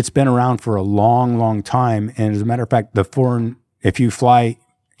technology. It's been around for a long, long time. And as a matter of fact, if you fly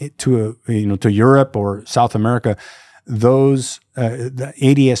to Europe or South America, the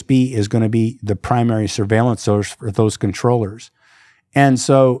ADSB is going to be the primary surveillance source for those controllers. And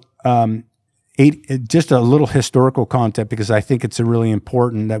so just a little historical content, because I think it's really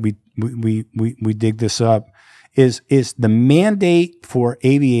important that we dig this up, is the mandate for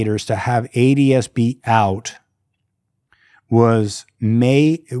aviators to have ADSB out was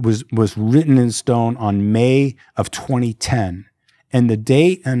written in stone on May of 2010. And the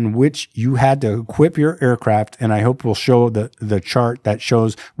date on which you had to equip your aircraft, and I hope we'll show the chart that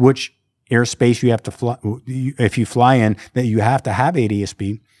shows which airspace you have to fly, if you fly in, that you have to have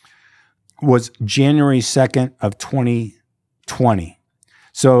ADSB, was January 2nd of 2020.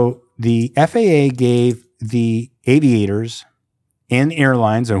 So the FAA gave the aviators and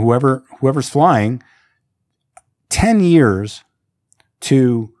airlines, and whoever's flying, 10 years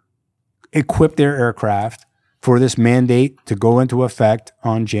to equip their aircraft for this mandate to go into effect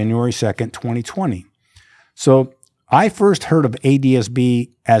on January 2nd, 2020. So I first heard of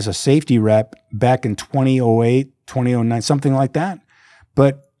ADSB as a safety rep back in 2008, 2009, something like that.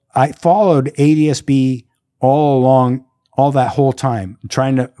 But I followed ADSB all along, all that whole time,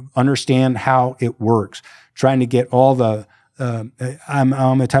 trying to understand how it works, trying to get all the,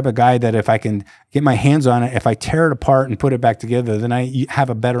 I'm the type of guy that if I can get my hands on it, if I tear it apart and put it back together, then I have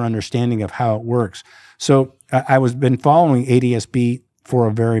a better understanding of how it works. So I was been following ADSB for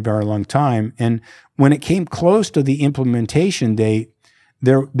a very, very long time. And when it came close to the implementation date,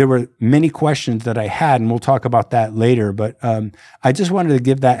 there were many questions that I had, and we'll talk about that later. But I just wanted to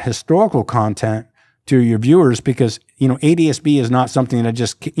give that historical content to your viewers, because ADSB is not something that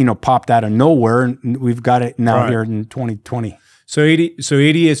just popped out of nowhere, and we've got it now here in 2020. So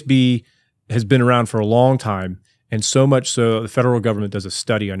ADSB has been around for a long time, and so much so the federal government does a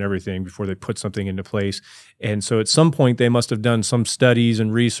study on everything before they put something into place. And so at some point they must have done some studies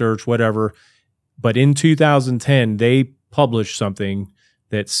and research, whatever. But in 2010 they published something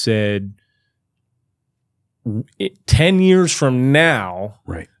that said 10 years from now,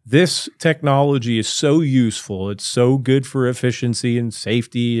 this technology is so useful, it's so good for efficiency and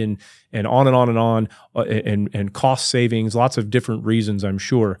safety and on and on and on, and cost savings, lots of different reasons, I'm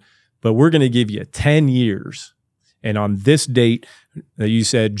sure. But we're going to give you 10 years. And on this date that you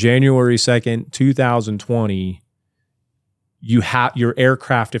said, January 2nd, 2020, you have your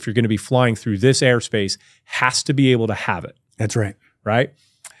aircraft, if you're going to be flying through this airspace, has to be able to have it. That's right. Right.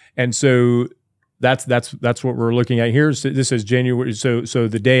 And so that's what we're looking at here. So this is January. So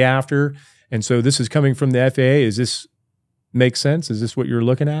the day after. And so this is coming from the FAA. Is this make sense? Is this what you're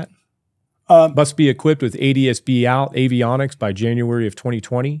looking at? Must be equipped with ADSB out avionics by January of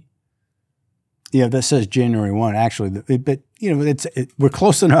 2020. Yeah, that says January 1, actually. But, you know, we're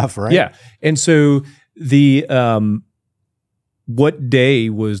close enough, right? Yeah. And so the what day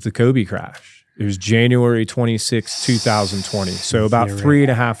was the Kobe crash? It was January 26, 2020. So about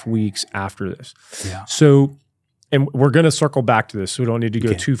 3.5 weeks after this. Yeah. So, and we're going to circle back to this, so we don't need to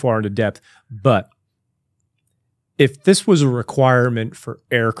go too far into depth. But if this was a requirement for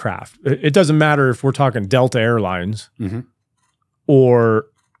aircraft, it doesn't matter if we're talking Delta Airlines or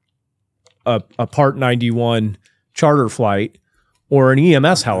a Part 91 charter flight or an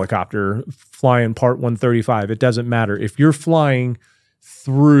EMS helicopter flying Part 135. It doesn't matter. If you're flying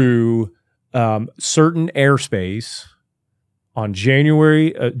through certain airspace on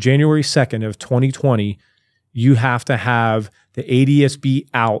January 2nd of 2020, you have to have the ADSB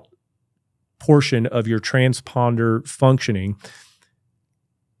out portion of your transponder functioning.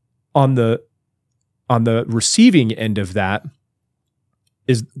 On the receiving end of that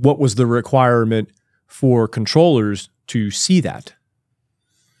is what was the requirement for controllers to see that?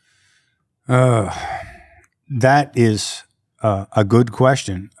 That is a good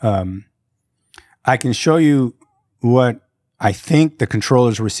question. I can show you what I think the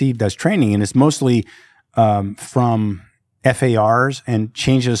controllers received as training, and it's mostly from FARs and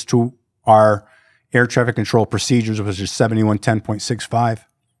changes to our air traffic control procedures, which is 7110.65.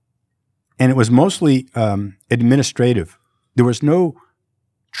 And it was mostly administrative. There was no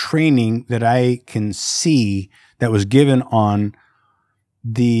training that I can see that was given on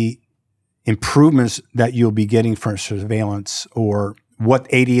the improvements that you'll be getting for surveillance or what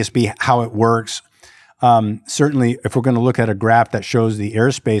ADSB, how it works. Certainly, if we're going to look at a graph that shows the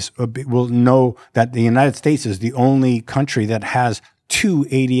airspace, we'll know that the United States is the only country that has 2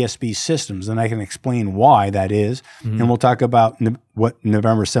 ADSB systems, and I can explain why that is. And we'll talk about what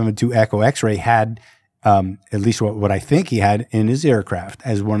November 72 Echo X-ray had, at least what I think he had in his aircraft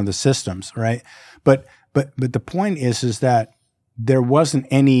as one of the systems, right? But the point is that there wasn't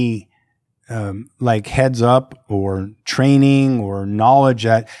any like heads up or training or knowledge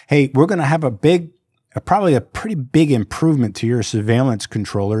that, hey, we're going to have probably a pretty big improvement to your surveillance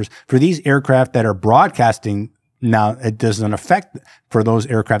controllers for these aircraft that are broadcasting. Now, it doesn't affect for those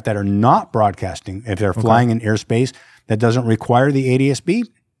aircraft that are not broadcasting. If they're flying in airspace that doesn't require the ADSB,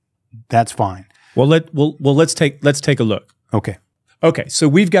 that's fine. Well, let's take a look. Okay. Okay. So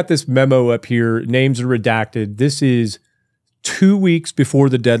we've got this memo up here. Names are redacted. This is 2 weeks before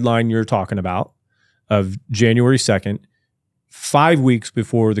the deadline you're talking about of January 2nd, 5 weeks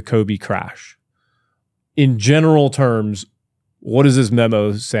before the Kobe crash. In general terms, what is this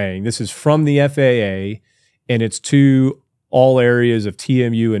memo saying? This is from the FAA, and it's to all areas of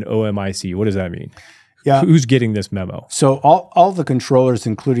TMU and OMIC. What does that mean? Yeah. Who's getting this memo? So all the controllers,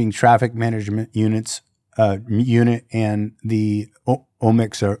 including traffic management unit and the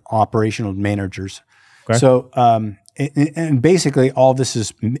OMICs are operational managers. Okay. So, and basically all this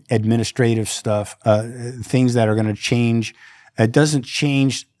is administrative stuff, things that are going to change. It doesn't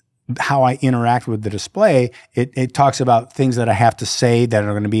change how I interact with the display. It talks about things that I have to say that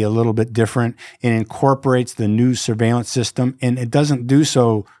are going to be a little bit different. It incorporates the new surveillance system, and it doesn't do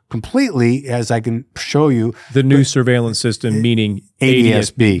so completely, as I can show you. The new surveillance system, meaning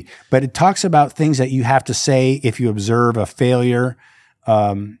ADSB. But it talks about things that you have to say if you observe a failure,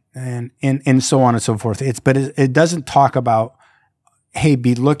 and so on and so forth. But it doesn't talk about, hey,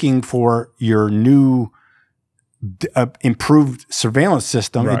 be looking for your new improved surveillance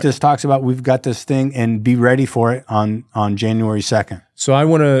system. Right. It just talks about we've got this thing and be ready for it on January 2nd. So I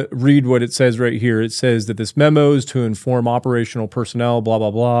want to read what it says right here. It says that this memo is to inform operational personnel, blah, blah,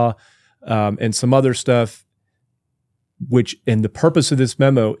 blah, and some other stuff, and the purpose of this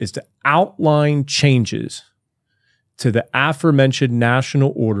memo is to outline changes to the aforementioned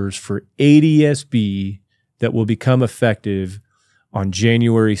national orders for ADSB that will become effective on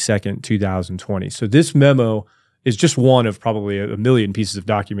January 2nd, 2020. So this memo is just one of probably a million pieces of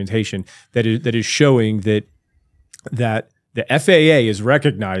documentation that is showing that the FAA is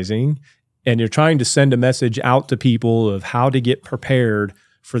recognizing, and they're trying to send a message out to people of how to get prepared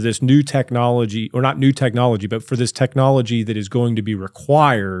for this new technology, or not new technology, but for this technology that is going to be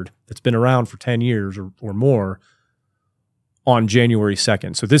required, that's been around for 10 years or more, on January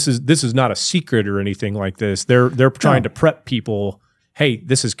 2nd. So this is not a secret or anything like this. They're trying to prep people. Hey,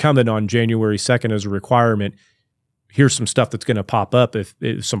 this is coming on January 2nd as a requirement. Here's some stuff that's going to pop up. If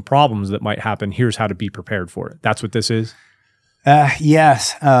some problems that might happen, here's how to be prepared for it. That's what this is?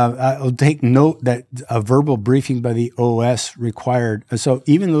 Yes. I'll take note that a verbal briefing by the OS required. So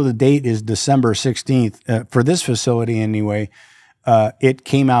even though the date is December 16th, for this facility anyway, it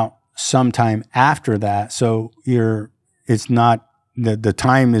came out sometime after that. So it's not the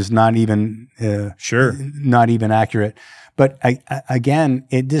time is not even not even accurate. But again,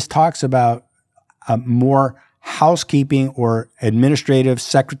 it just talks about more housekeeping or administrative,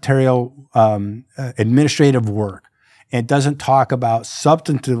 secretarial, administrative work. It doesn't talk about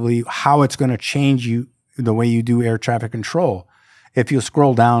substantively how it's going to change you the way you do air traffic control. If you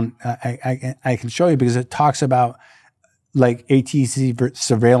scroll down, I can show you, because it talks about like ATC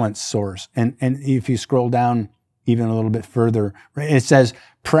surveillance source. And if you scroll down even a little bit further, it says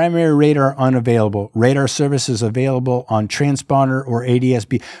primary radar unavailable, radar services available on transponder or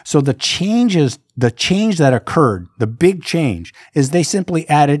ADSB. So the change that occurred, the big change, is they simply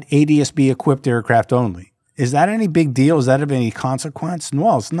added ADSB equipped aircraft only. Is that any big deal? Is that of any consequence?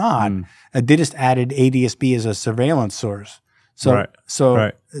 No, it's not. They just added ADSB as a surveillance source. So,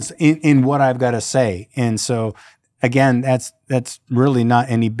 it's in what I've got to say. And so, again, that's really not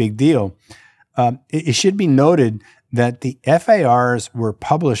any big deal. It should be noted that the FARs were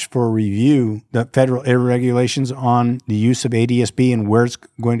published for review. The federal air regulations on the use of ADSB and where it's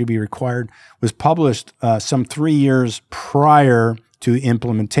going to be required was published some 3 years prior to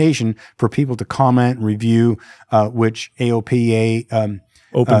implementation for people to comment, review, which AOPA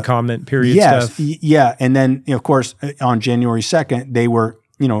open comment period stuff. Yeah. And then, of course, on January 2nd, they were,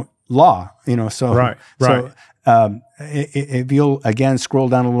 law, so, so, if you'll again scroll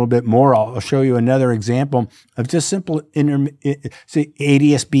down a little bit more, I'll show you another example of just simple say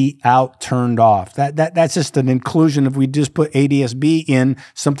ADSB out, turned off. That's just an inclusion. If we just put ADSB in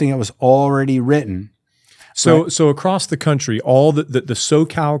something that was already written. So across the country, all the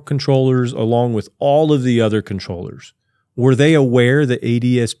SoCal controllers, along with all of the other controllers, were they aware that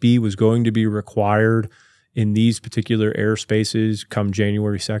ADSB was going to be required in these particular airspaces come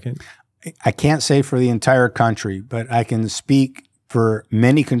January 2nd? I can't say for the entire country, but I can speak for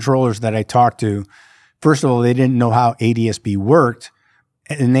many controllers that I talked to. First of all, they didn't know how ADSB worked,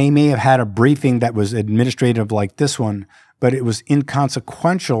 and they may have had a briefing that was administrative like this one, but it was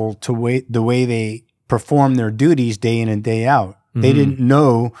inconsequential to the way they perform their duties day in and day out. They didn't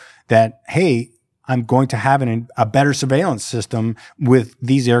know that, hey, I'm going to have a better surveillance system with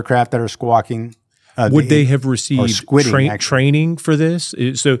these aircraft that are squawking. Would they have received training for this?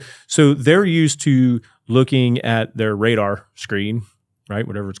 So they're used to looking at their radar screen, right?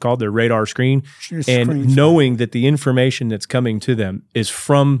 Whatever it's called, their radar screen, and knowing that the information that's coming to them is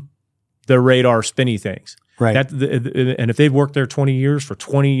from the radar spinny things. Right. And if they've worked there 20 years, for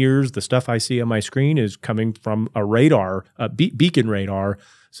 20 years, the stuff I see on my screen is coming from a radar, beacon radar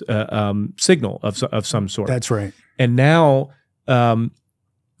signal of some sort. That's right. And now on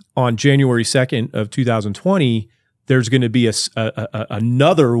January 2nd of 2020, there's going to be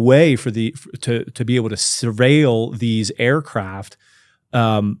another way to be able to surveil these aircraft.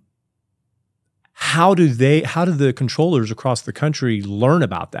 How do the controllers across the country learn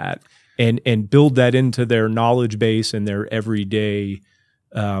about that and build that into their knowledge base and their everyday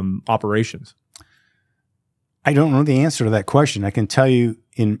operations? I don't know the answer to that question. I can tell you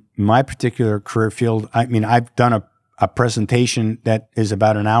in my particular career field, I mean, I've done a presentation that is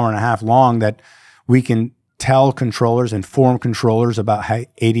about an hour and a half long that we can tell controllers, inform controllers about how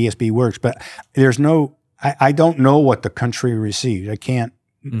ADSB works. But there's no, I don't know what the country received. I can't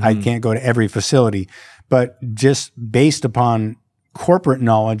go to every facility. But just based upon corporate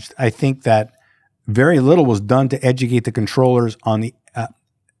knowledge, I think that very little was done to educate the controllers on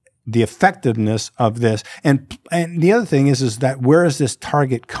the effectiveness of this. And the other thing is that where is this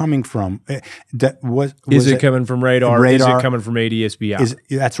target coming from? Is it coming from radar? Is it coming from ADSB out?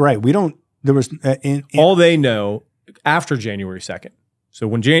 That's right. We don't, there was all they know after January 2nd. So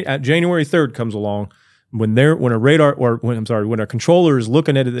when January 3rd comes along, when a controller is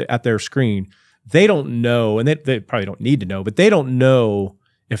looking at their screen, they don't know, and they probably don't need to know, but they don't know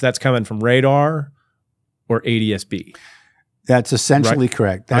if that's coming from radar or ADSB. That's essentially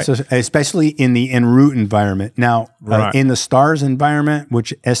correct. That's especially in the en route environment. Now, in the STARS environment,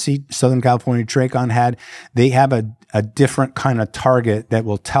 which Southern California TRACON had, they have a different kind of target that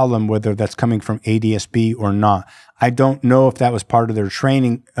will tell them whether that's coming from ADSB or not. I don't know if that was part of their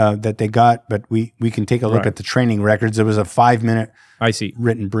training that they got, but we can take a look at the training records. It was a 5-minute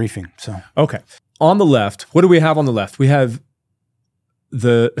written briefing. So okay. On the left, what do we have on the left? We have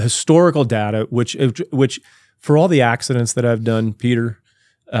the historical data, which for all the accidents that I've done, Peter,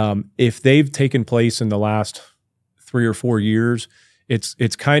 if they've taken place in the last 3 or 4 years,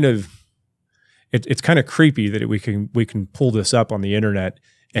 it's kind of creepy that we can pull this up on the internet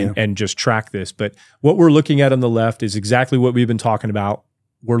and just track this. But what we're looking at on the left is exactly what we've been talking about.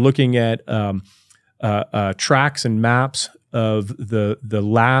 We're looking at tracks and maps of the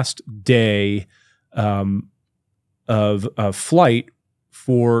last day of flight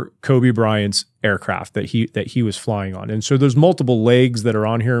for Kobe Bryant's aircraft that he was flying on. And so there's multiple legs that are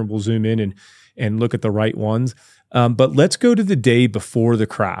on here, and we'll zoom in and look at the right ones. But let's go to the day before the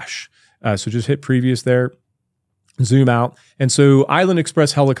crash. So just hit previous there, zoom out. And so Island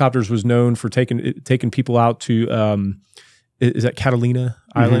Express Helicopters was known for taking people out to, is that Catalina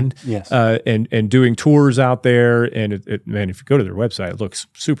Island? Yes. And doing tours out there. And man, if you go to their website, it looks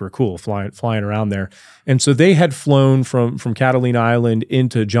super cool flying around there. And so they had flown from Catalina Island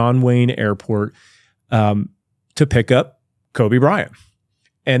into John Wayne Airport to pick up Kobe Bryant.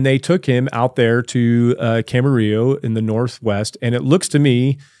 And they took him out there to Camarillo in the Northwest. And it looks to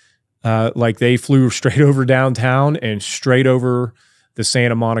me like they flew straight over downtown and straight over the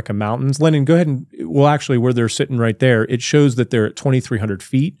Santa Monica Mountains. Lennon, go ahead and, well, actually, where they're sitting right there, it shows that they're at 2,300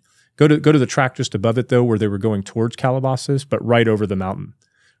 feet. Go to the track just above it, though, where they were going towards Calabasas, but right over the mountain,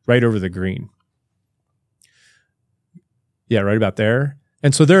 right over the green. Yeah, right about there.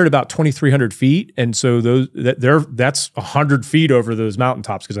 And so they're at about 2,300 feet. And so that's 100 feet over those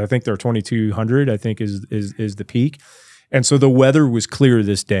mountaintops, because I think they're 2,200, I think is the peak. And so the weather was clear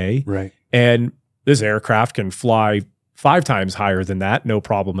this day. Right. And this aircraft can fly 5 times higher than that, no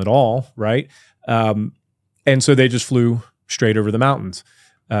problem at all, right? And so they just flew straight over the mountains,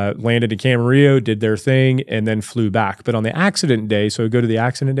 landed in Camarillo, did their thing, and then flew back. But on the accident day, so go to the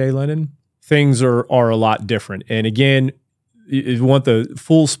accident day, Lennon, things are a lot different. And again, you want the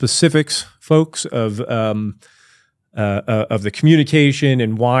full specifics, folks, of the communication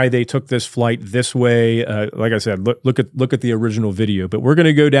and why they took this flight this way. Like I said, look at the original video. But we're going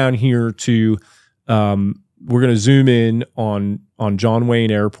to go down here to we're going to zoom in on John Wayne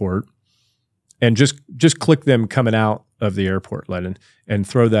Airport and just click them coming out of the airport, Lennon, and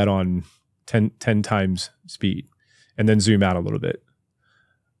throw that on 10 times speed, and then zoom out a little bit.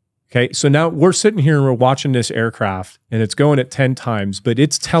 Okay, so now we're sitting here and we're watching this aircraft, and it's going at 10 times, but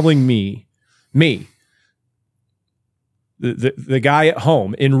it's telling me, the guy at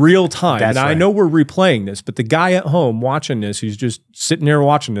home in real time, That's and I right. know we're replaying this, but the guy at home watching this, who's just sitting there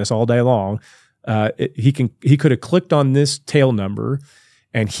watching this all day long, he could have clicked on this tail number,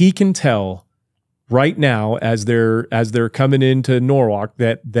 and he can tell right now as they're coming into Norwalk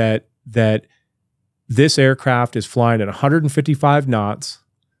that this aircraft is flying at 155 knots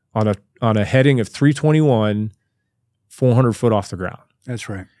on a heading of 321, 400 foot off the ground. That's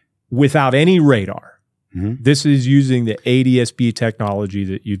right. Without any radar. Mm-hmm. This is using the ATC technology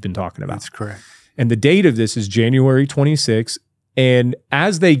that you've been talking about. That's correct. And the date of this is January 26th. And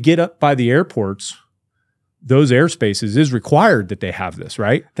as they get up by the airports, those airspaces is required that they have this,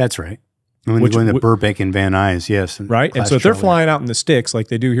 right? That's right. When you go into Burbank and Van Nuys, yes. Right. And so if they're flying out in the sticks like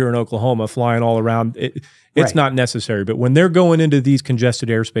they do here in Oklahoma, flying all around, it's right. not necessary. But when they're going into these congested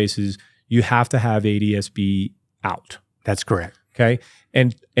airspaces, you have to have ATC out. That's correct. Okay.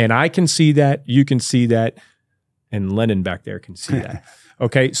 And I can see that, you can see that, and Lennon back there can see that.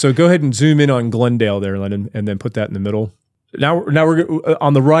 Okay. So go ahead and zoom in on Glendale there, Lennon, and then put that in the middle. Now we're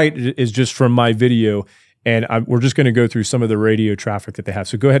on the right is just from my video, and we're just going to go through some of the radio traffic that they have.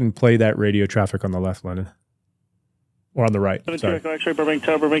 So go ahead and play that radio traffic on the left, Lennon. Or on the right. Sorry. X-ray, Burbank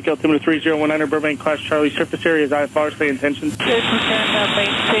Tower, Burbank altimeter 3019, Burbank Class Charlie, surface area is IFR, stay intentions. If we can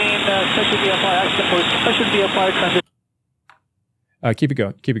maintain special VFI accident, special VFI transit. Keep it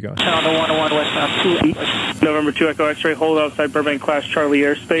going. Keep it going. On the 101 westbound 2. November 2 Echo X-ray, hold outside Burbank Class Charlie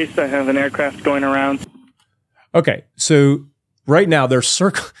airspace. I have an aircraft going around. Okay, so right now they're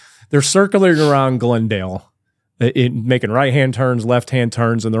circling around Glendale, making right-hand turns, left-hand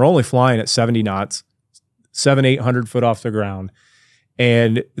turns, and they're only flying at 70 knots, 800 foot off the ground.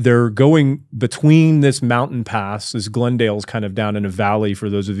 And they're going between this mountain pass. This Glendale's kind of down in a valley for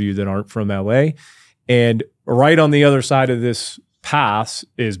those of you that aren't from LA. And right on the other side of this pass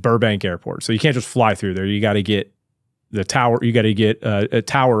is Burbank Airport. So you can't just fly through there. You got to get the tower. You got to get a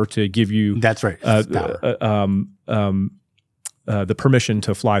tower to give you. That's right. The permission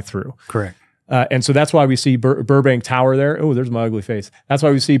to fly through. Correct. And so that's why we see Burbank Tower there. Oh, there's my ugly face. That's why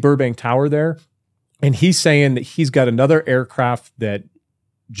we see Burbank Tower there. And he's saying that he's got another aircraft that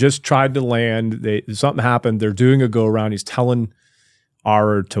just tried to land. Something happened. They're doing a go around. He's telling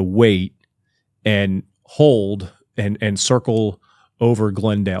ARA to wait and hold and circle over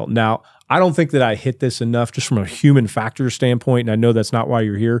Glendale. Now, I don't think that I hit this enough just from a human factor standpoint, and I know that's not why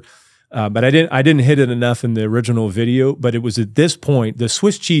you're here. But I didn't hit it enough in the original video. But it was at this point, the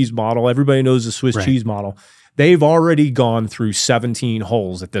Swiss cheese model. Everybody knows the Swiss cheese model. They've already gone through 17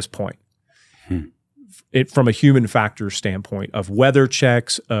 holes at this point. From a human factor standpoint of weather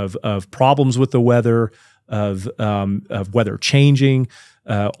checks, of problems with the weather, of weather changing,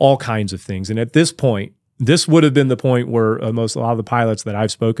 all kinds of things. And at this point, this would have been the point where a lot of the pilots that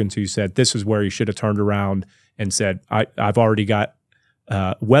I've spoken to said this is where he should have turned around and said, I've already got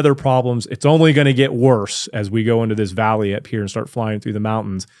weather problems. It's only going to get worse as we go into this valley up here and start flying through the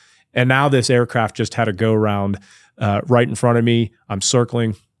mountains. And now this aircraft just had a go around right in front of me. I'm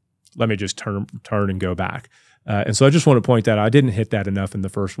circling. Let me just turn and go back. And so I just want to point that out. I didn't hit that enough in the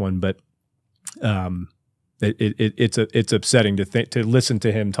first one, but it's upsetting to listen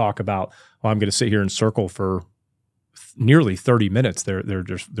to him talk about, well, I'm going to sit here and circle for nearly 30 minutes. They're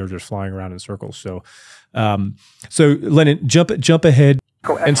just flying around in circles. So so Lennon, jump ahead.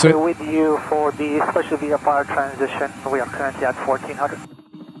 Go X-ray with you for the special VFR transition. We are currently at 1400.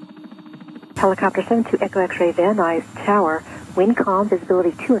 Helicopter 72 Echo X-ray Van Nuys Tower. Wind calm, visibility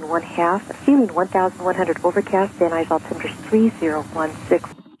 2 1/2. Ceiling 1,100 overcast. Van Nuys altimeter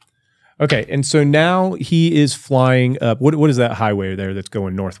 3016. Okay, and so now he is flying up. What is that highway there that's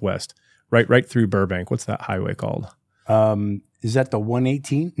going northwest? Right through Burbank. What's that highway called? Is that the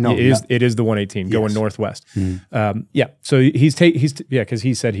 118? No, it is the 118 going northwest. Yeah, so because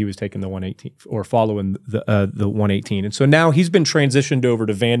he said he was taking the 118 or following the 118, and so now he's been transitioned over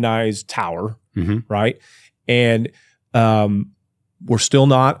to Van Nuys Tower, right? And we're still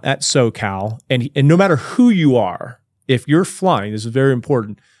not at SoCal, and no matter who you are, if you're flying, this is very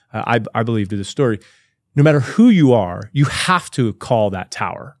important. I believe to this story, no matter who you are, you have to call that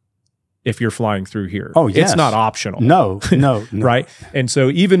tower if you're flying through here. Oh, yes. It's not optional. No. Right? And so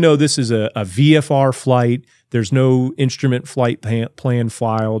even though this is a VFR flight, there's no instrument flight plan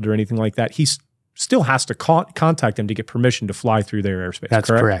filed or anything like that, he still has to contact them to get permission to fly through their airspace. That's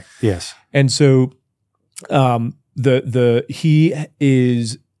correct. Yes. And so he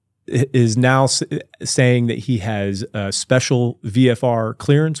is now saying that he has a special VFR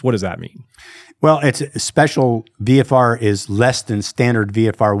clearance. What does that mean? Well, it's special VFR is less than standard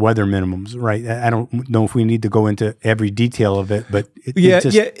VFR weather minimums, right? I don't know if we need to go into every detail of it, but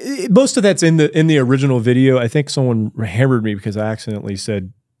most of that's in the original video. I think someone hammered me because I accidentally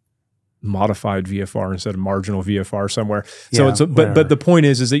said modified VFR instead of marginal VFR somewhere. So but the point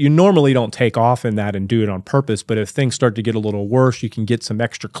is that you normally don't take off in that and do it on purpose. But if things start to get a little worse, you can get some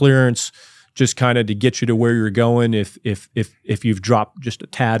extra clearance just kind of to get you to where you're going if you've dropped just a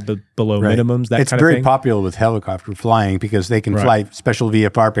tad below minimums, that kind of thing. It's very popular with helicopter flying because they can fly special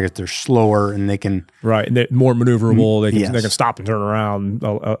VFR because they're slower and they can... Right, and they're more maneuverable. They can stop and turn around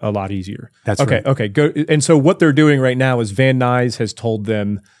a lot easier. That's right. Okay, go. And so what they're doing right now is Van Nuys has told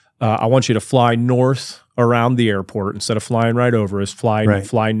them, I want you to fly north around the airport instead of flying right over us.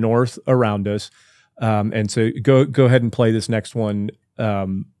 Fly north around us. And so go ahead and play this next one.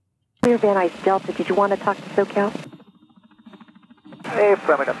 Clear Van Nuys Delta. Did you want to talk to SoCal?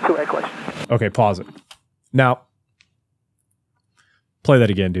 Affirmative. 2 questions. Okay, pause it. Now, play that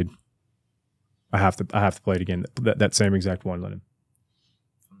again, dude. I have to play it again. That same exact one, Lennon.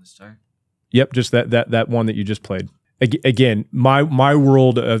 From the start? Yep, just that one that you just played. Again, my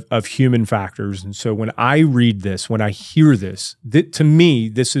world of human factors. And so when I read this, when I hear this, to me,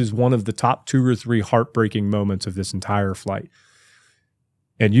 this is one of the top 2 or 3 heartbreaking moments of this entire flight.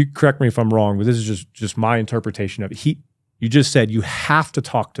 And you correct me if I'm wrong, but this is just my interpretation of it. You just said you have to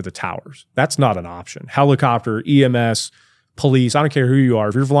talk to the towers. That's not an option. Helicopter, EMS, police, I don't care who you are.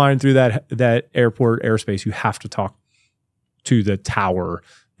 If you're flying through that airport airspace, you have to talk to the tower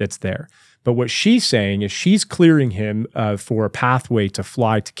that's there. But what she's saying is she's clearing him for a pathway to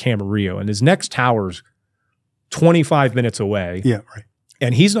fly to Camarillo. And his next tower's 25 minutes away. Yeah, right.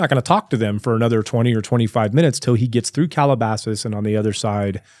 And he's not going to talk to them for another 20 or 25 minutes till he gets through Calabasas and on the other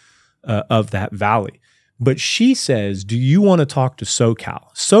side of that valley. But she says, do you want to talk to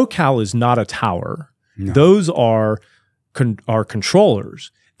SoCal? SoCal is not a tower. No. Those are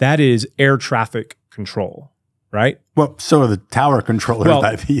controllers. That is air traffic control, right? Well, so are the tower controllers.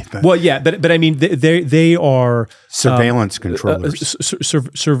 Well, yeah, but I mean, they are surveillance controllers.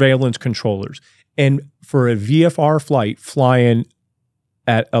 Surveillance controllers. And for a VFR flight flying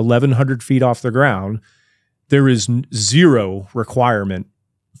at 1,100 feet off the ground, there is zero requirement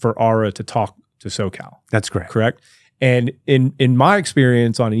for ARA to talk to SoCal. That's correct. Correct? And in my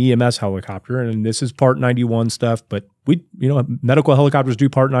experience on an EMS helicopter, and this is Part 91 stuff, but medical helicopters do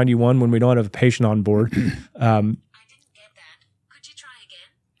Part 91 when we don't have a patient on board. I didn't get that. Could you try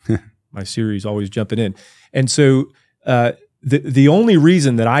again? My Siri's always jumping in. And so the only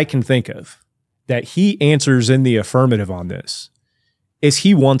reason that I can think of that he answers in the affirmative on this is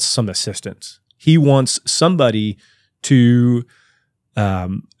he wants some assistance. He wants somebody to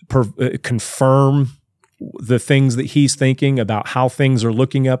confirm the things that he's thinking about how things are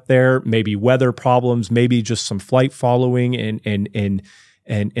looking up there, maybe weather problems, maybe just some flight following,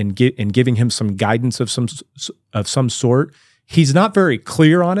 and giving him some guidance of some sort. He's not very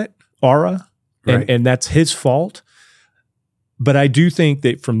clear on it, Ara, and that's his fault. But I do think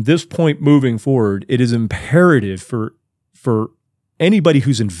that from this point moving forward, it is imperative for anybody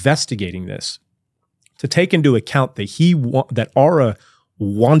who's investigating this to take into account that that Ara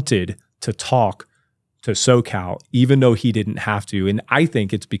wanted to talk to SoCal, even though he didn't have to. And I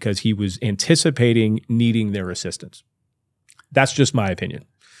think it's because he was anticipating needing their assistance. That's just my opinion.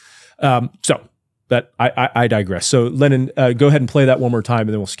 So that I digress. So Lennon, go ahead and play that one more time, and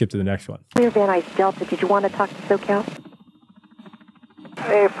then we'll skip to the next one. Clear Van Nuys Delta. Did you want to talk to SoCal?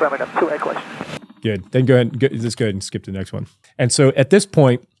 Affirmative. 2 questions. Good. Then let's go ahead and skip to the next one. And so at this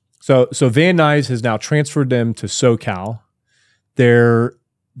point, so Van Nuys has now transferred them to SoCal.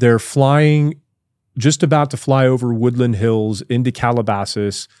 They're flying, just about to fly over Woodland Hills into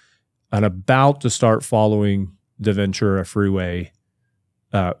Calabasas, and about to start following the Ventura Freeway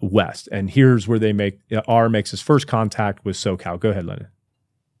west. And here's where R makes his first contact with SoCal. Go ahead, Lennon.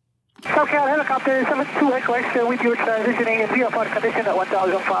 SoCal helicopter 72 question with you transitioning in VFR condition at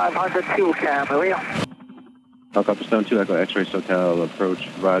 1,502 Camarillo. Helicopter 72 Echo X-ray SoCal approach,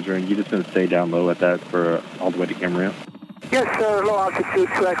 roger, and you're just going to stay down low at that for all the way to Camarillo? Yes, sir, low altitude,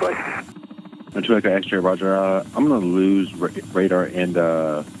 2 Echo. And 2 Echo X-ray, roger. I'm going to lose radar and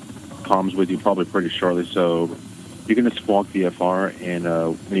comms with you probably pretty shortly, so you're going to squawk VFR, and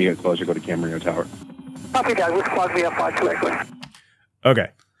when you get closer, go to Camarillo Tower. Copy that, we'll squawk VFR 2 Echo. Okay.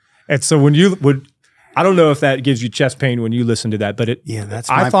 And so when you would, I don't know if that gives you chest pain when you listen to that, but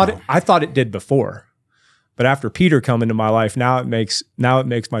I thought it did before. But after Peter come into my life, now it makes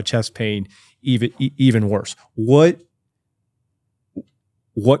my chest pain even worse. What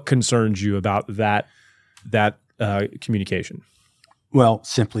concerns you about that communication? Well,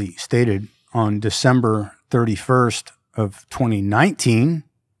 simply stated, on December 31st of 2019,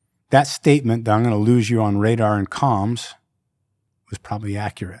 that statement that I'm going to lose you on radar and comms was probably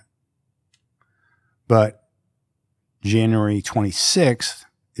accurate. But January 26th,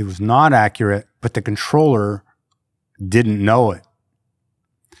 it was not accurate, but the controller didn't know it.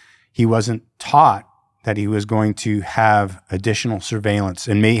 He wasn't taught that he was going to have additional surveillance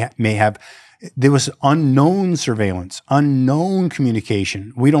and may have, there was unknown surveillance, unknown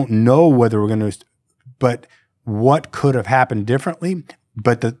communication. We don't know whether we're going to, but what could have happened differently?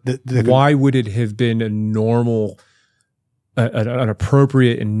 But why would it have been a normal, an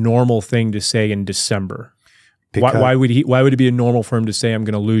appropriate and normal thing to say in December? Why would it be normal for him to say, I'm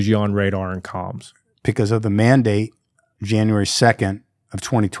going to lose you on radar and comms? Because of the mandate, January 2nd of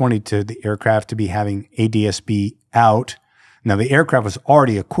 2020, to the aircraft to be having ADSB out. Now, the aircraft was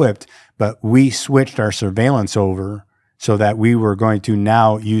already equipped, but we switched our surveillance over so that we were going to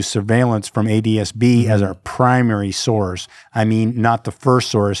now use surveillance from ADSB as our primary source. I mean, not the first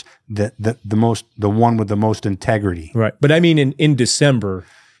source, the one with the most integrity. Right. But I mean, in December,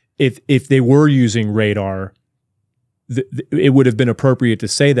 if they were using radar, it would have been appropriate to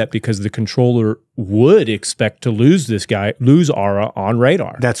say that because the controller would expect to lose Ara on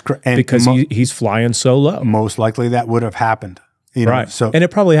radar. That's correct. Because he's flying so low. Most likely that would have happened. Right. And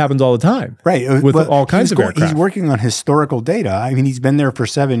it probably happens all the time. Right. With all kinds of aircraft. He's working on historical data. I mean, he's been there for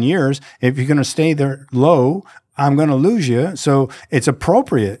 7 years. If you're going to stay there low, I'm going to lose you. So it's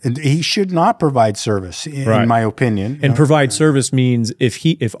appropriate. He should not provide service, in my opinion. And provide service means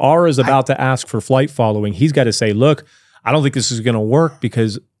if Ara is about to ask for flight following, he's got to say, look, I don't think this is going to work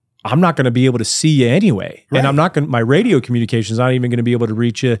because I'm not going to be able to see you anyway. Right. And I'm not going my radio communication is not even going to be able to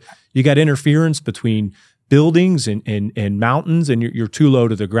reach you. You got interference between buildings and mountains, and you're too low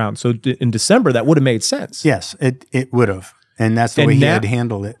to the ground. So in December, that would have made sense. Yes, it would have. And that's the way he had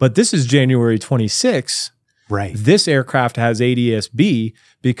handled it. But this is January 26th. Right. This aircraft has ADSB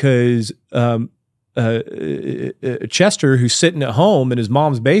because Chester, who's sitting at home in his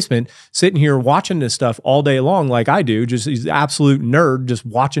mom's basement, sitting here watching this stuff all day long like I do, he's an absolute nerd, just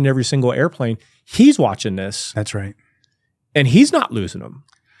watching every single airplane. He's watching this. That's right. And he's not losing them.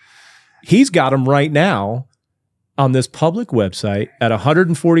 He's got them right now on this public website at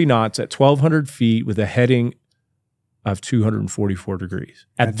 140 knots at 1,200 feet with a heading of 244 degrees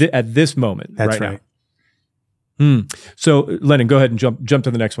at this moment. That's right. So Lennon, go ahead and jump to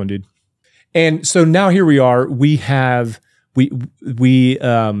the next one, dude. And so now here we are. We have the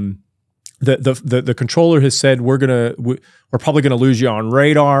controller has said we're probably gonna lose you on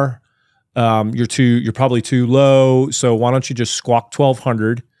radar. You're probably too low. So why don't you just squawk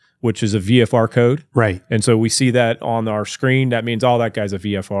 1,200, which is a VFR code, right? And so we see that on our screen. That means that guy's a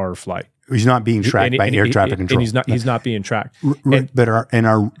VFR flight. He's not being tracked by air traffic control, and he's not being tracked. But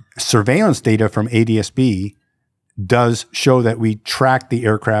our surveillance data from ADSB does show that we tracked the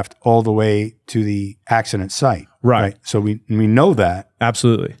aircraft all the way to the accident site. Right. So we know that.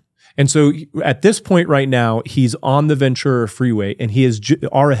 Absolutely. And so at this point right now, he's on the Ventura Freeway, and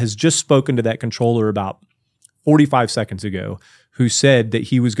ARA has just spoken to that controller about 45 seconds ago, who said that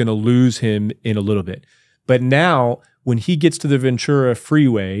he was going to lose him in a little bit. But now when he gets to the Ventura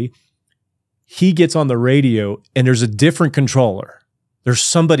Freeway, he gets on the radio and there's a different controller. There's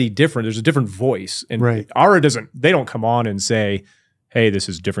somebody different. There's a different voice. And ARA they don't come on and say, hey, this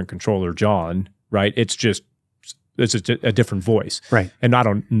is different controller John, right? It's just a different voice. Right. And I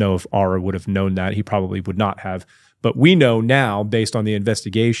don't know if ARA would have known that. He probably would not have. But we know now, based on the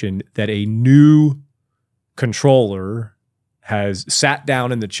investigation, that a new controller has sat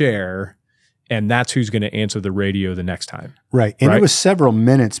down in the chair, and that's who's going to answer the radio the next time. Right. And it was several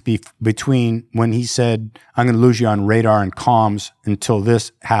minutes between when he said, I'm going to lose you on radar and comms until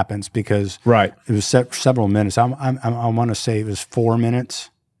this happens, because it was several minutes. I want to say it was 4 minutes.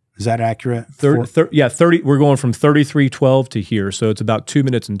 Is that accurate? 30. We're going from 33:12 to here, so it's about 2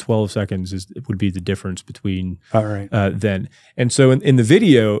 minutes and 12 seconds would be the difference between then. And so in the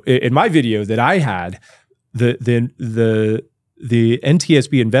video, in my video that I had, the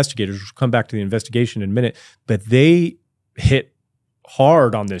NTSB investigators, we'll come back to the investigation in a minute, but they hit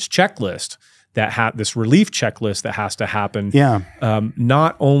hard on this checklist this relief checklist that has to happen. Yeah.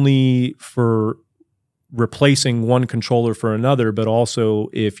 Not only for replacing one controller for another, but also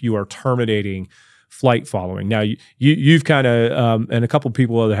if you are terminating flight following. Now, you've kind of, and a couple of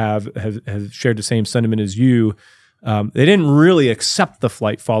people that have shared the same sentiment as you, they didn't really accept the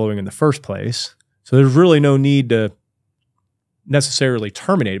flight following in the first place. So there's really no need to necessarily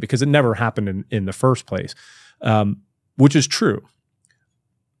terminate it because it never happened in the first place, which is true.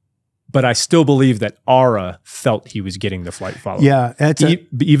 But I still believe that ARA felt he was getting the flight following. Yeah.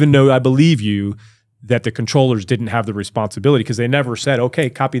 Even though I believe you that the controllers didn't have the responsibility, because they never said, okay,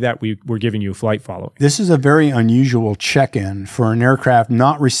 copy that, we're giving you a flight following. This is a very unusual check-in for an aircraft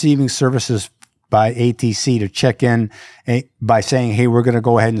not receiving services by ATC to check in by saying, hey, we're going to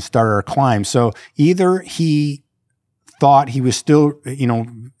go ahead and start our climb. So either he thought he was still,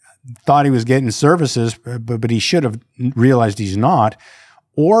 thought he was getting services, but he should have realized he's not.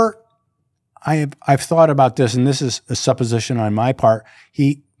 Or I've thought about this, and this is a supposition on my part.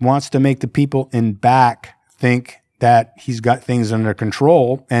 He wants to make the people in back think that he's got things under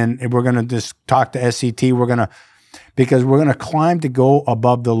control, and we're going to just talk to SCT. Because we're going to climb to go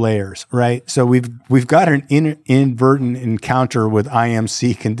above the layers, right? So we've got an inadvertent encounter with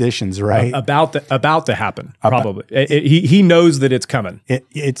IMC conditions, right? About to happen, probably. He knows that it's coming.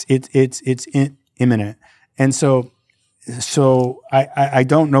 It's imminent, and so I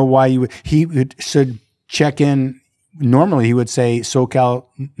don't know why he should check in. Normally, he would say SoCal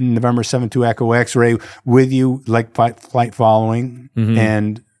November 72 Echo X-ray with you, like flight following,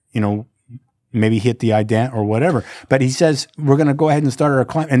 and maybe hit the ident or whatever. But he says, we're going to go ahead and start our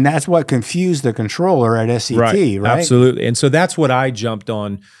climb. And that's what confused the controller at SCT, right? Absolutely. And so that's what I jumped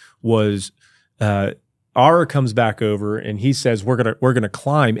on was ARA comes back over and he says, we're going to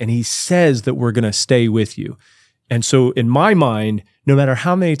climb. And he says that we're going to stay with you. And so in my mind, no matter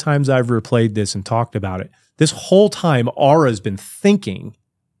how many times I've replayed this and talked about it, this whole time ARA has been thinking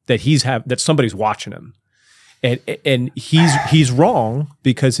that that somebody's watching him. And he's wrong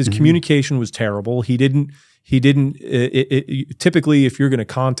because his communication was terrible. He didn't. Typically, if you're going to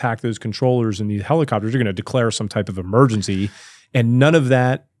contact those controllers in these helicopters, you're going to declare some type of emergency, and none of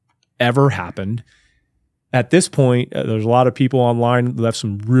that ever happened. At this point, there's a lot of people online left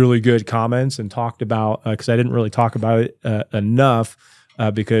some really good comments and talked about because I didn't really talk about it enough.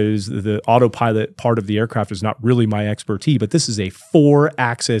 Because the autopilot part of the aircraft is not really my expertise, but this is a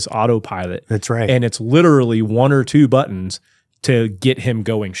 4-axis autopilot. That's right. And it's literally 1 or 2 buttons to get him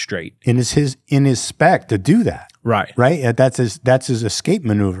going straight. And it's in his spec to do that. Right. Right. That's his escape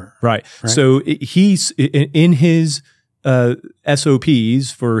maneuver. Right. So he's in his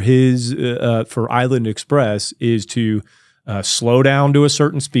SOPs for for Island Express is to slow down to a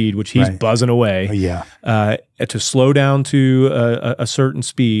certain speed, which he's buzzing away. To slow down to a certain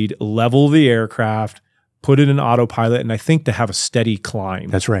speed, level the aircraft, put it in autopilot, and I think to have a steady climb.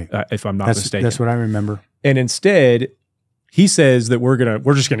 That's right. If I'm not mistaken. That's what I remember. And instead, he says that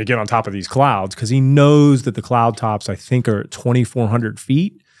we're just gonna get on top of these clouds because he knows that the cloud tops I think are 2,400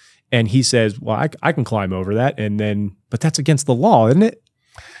 feet, and he says, "Well, I can climb over that," but that's against the law, isn't it?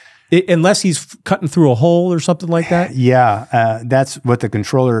 Unless he's cutting through a hole or something like that? Yeah, that's what the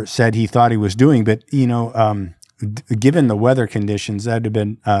controller said he thought he was doing. But, given the weather conditions, that would have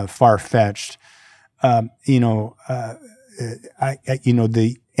been far-fetched. The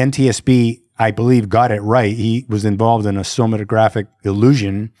NTSB, I believe, got it right. He was involved in a somatographic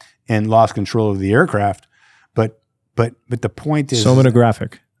illusion and lost control of the aircraft. But the point is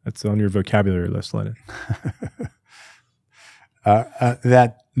somatographic. That's on your vocabulary list, Lennon.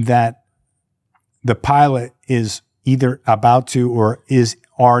 That the pilot is either about to or is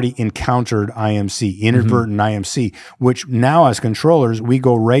already encountered IMC, inadvertent IMC, which now as controllers, we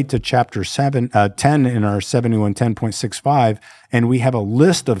go right to chapter 10 in our 7110.65, and we have a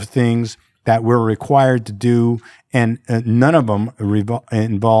list of things that we're required to do, and none of them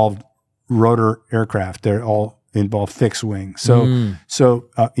involved rotor aircraft. They're all involve fixed wing. So,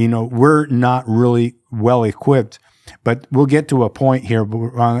 you know, we're not really well equipped, but we'll get to a point here.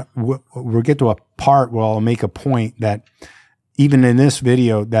 We'll get to a part where I'll make a point that even in this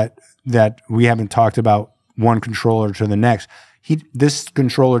video that we haven't talked about one controller to the next. This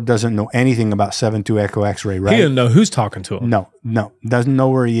controller doesn't know anything about 72 Echo X-ray, right? He didn't know who's talking to him. No, doesn't know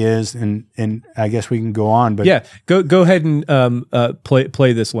where he is, and I guess we can go on. But yeah, go ahead and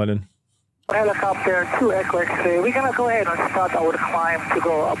play this, Lennon. Helicopter 2 Echo X-ray. We're gonna go ahead and start our climb to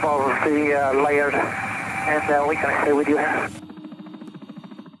go above the layers, and we're gonna stay with you.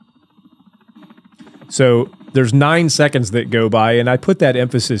 So there's 9 seconds that go by, and I put that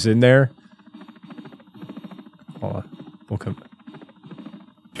emphasis in there. Hold on, we'll come.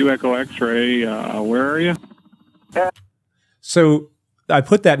 2 Echo X-ray. Where are you? So I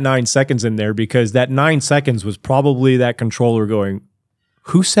put that 9 seconds in there because that 9 seconds was probably that controller going,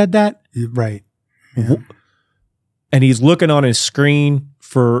 "Who said that?" Right. Yeah. And he's looking on his screen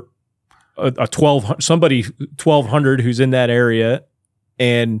for a 1200 who's in that area,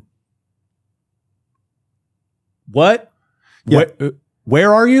 and what? Yeah.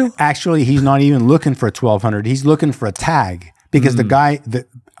 Where are you? Actually, he's not even looking for a 1200. He's looking for a tag because the guy,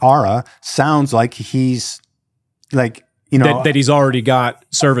 Ara, sounds like he's like, you know, that he's already got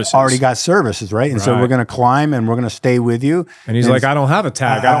services. Right? And so we're going to climb and we're going to stay with you. And he's like, I don't have a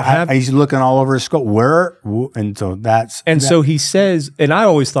tag. I don't have. He's looking all over his scope. And so that's. And so he says, and I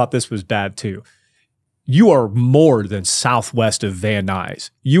always thought this was bad too. You are more than southwest of Van Nuys.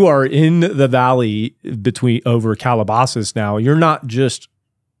 You are in the valley over Calabasas now. You're not just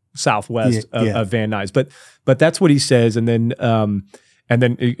southwest of Van Nuys. But that's what he says. And then go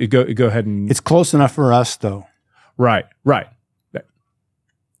ahead and. It's close enough for us though. Right. Go ahead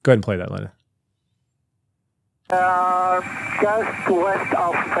and play that, Lennon. Just west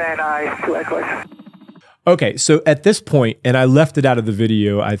of Van Nuys to Echo. Okay, so at this point, and I left it out of the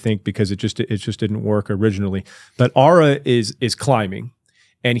video, I think, because it just didn't work originally. But Ara is climbing,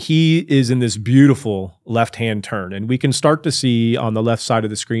 and he is in this beautiful left-hand turn, and we can start to see on the left side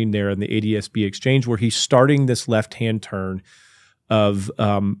of the screen there in the ATSB exchange where he's starting this left-hand turn of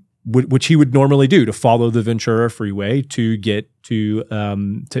which he would normally do to follow the Ventura Freeway to get to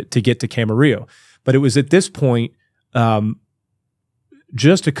Camarillo. But it was at this point,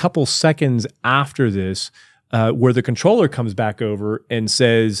 just a couple seconds after this, where the controller comes back over and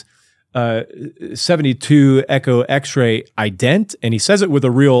says, 72 Echo X-ray ident, and he says it with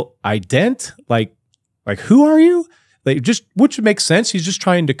a real ident, like who are you? Like which makes sense. He's just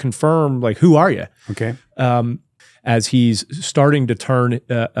trying to confirm, like, who are you? Okay. As he's starting to turn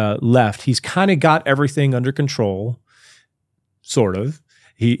left, he's kind of got everything under control, sort of.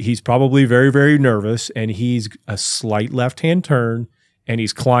 He's probably very, very nervous, and he's a slight left-hand turn, and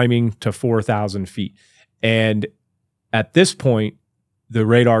he's climbing to 4,000 feet. And at this point, the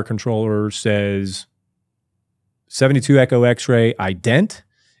radar controller says 72 Echo X-ray ident,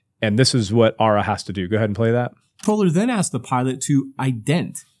 and this is what Ara has to do. Go ahead and play that. Controller then asks the pilot to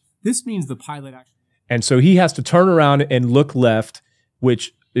ident. This means the pilot actually... And so he has to turn around and look left,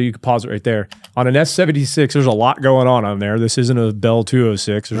 which you can pause it right there. On an S-76, there's a lot going on there. This isn't a Bell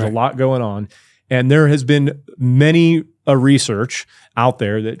 206. There's a lot going on. And there has been many research out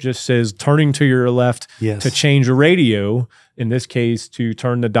there that just says turning to your left to change a radio, in this case, to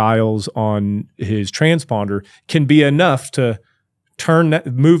turn the dials on his transponder, can be enough to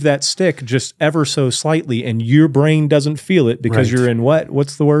move that stick just ever so slightly, and your brain doesn't feel it because you're in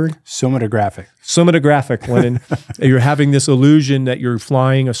what's the word? Somatographic, Lennon. You're having this illusion that you're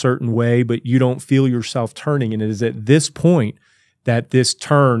flying a certain way, but you don't feel yourself turning. And it is at this point that this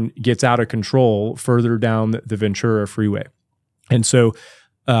turn gets out of control further down the Ventura Freeway. And so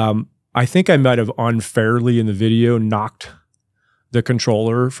I think I might have unfairly in the video knocked the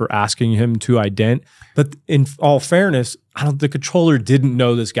controller for asking him to ident. But in all fairness, the controller didn't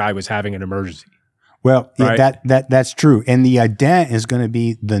know this guy was having an emergency. Well, right? That's true. And the ident is going to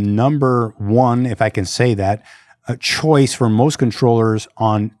be the number one, if I can say that, choice for most controllers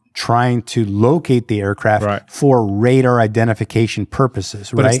on trying to locate the aircraft for radar identification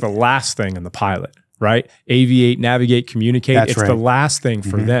purposes, but right? It's the last thing in the pilot, right? Aviate, navigate, communicate. That's it's the last thing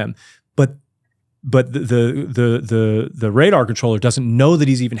for them. But the radar controller doesn't know that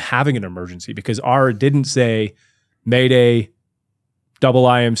he's even having an emergency because ARA didn't say Mayday, double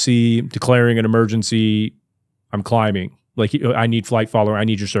IMC, declaring an emergency, I'm climbing. Like, I need flight follower, I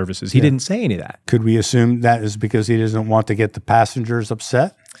need your services. He didn't say any of that. Could we assume that is because he doesn't want to get the passengers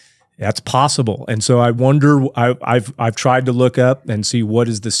upset? That's possible. And so I wonder, I've tried to look up and see what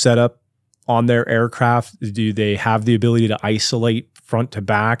is the setup on their aircraft. Do they have the ability to isolate front to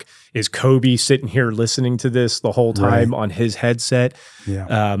back? Is Kobe sitting here listening to this the whole time on his headset?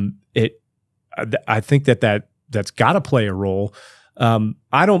 Yeah. I think that's got to play a role.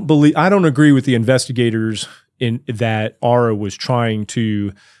 I don't agree with the investigators in that ARA was trying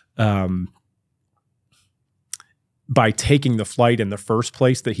to, by taking the flight in the first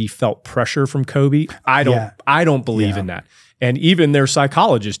place, that he felt pressure from Kobe. I don't believe in that. And even their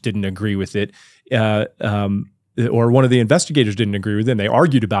psychologist didn't agree with it. Or one of the investigators didn't agree with it. And they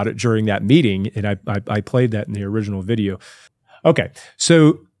argued about it during that meeting. And I played that in the original video. Okay.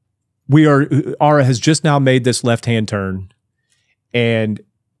 So ARA has just now made this left-hand turn, and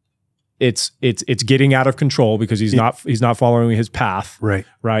it's getting out of control because he's not following his path. Right.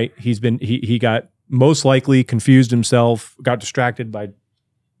 Right. He got most likely confused himself, got distracted by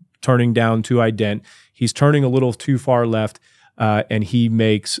turning down to ident. He's turning a little too far left, and he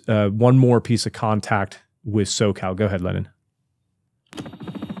makes one more piece of contact with SoCal. Go ahead, Lennon.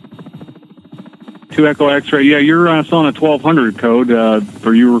 2 Echo X-ray. Yeah, you're still on a 1200 code.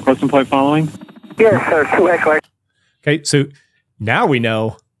 Are you requesting flight following? Yes, sir. 2 Echo X-ray. Okay, so now we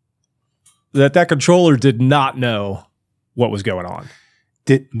know that controller did not know what was going on.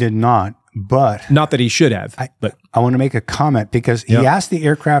 Did not, but not that he should have. But I want to make a comment because he asked the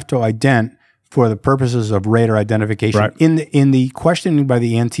aircraft to ident for the purposes of radar identification. Right. In the questioning by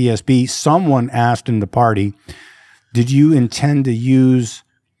the NTSB, someone asked in the party, "Did you intend to use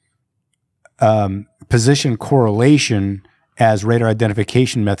position correlation as radar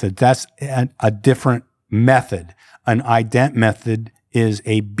identification method?" That's a different method. An ident method is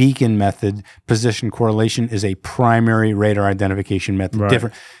a beacon method. Position correlation is a primary radar identification method.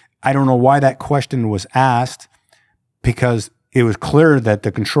 Different. I don't know why that question was asked, because it was clear that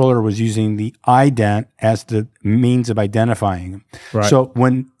the controller was using the ident as the means of identifying him. Right. So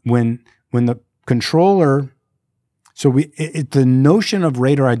when the controller, the notion of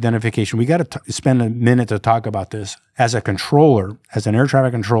radar identification, we got to spend a minute to talk about this. As a controller, as an air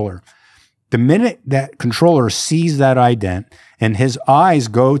traffic controller, the minute that controller sees that ident and his eyes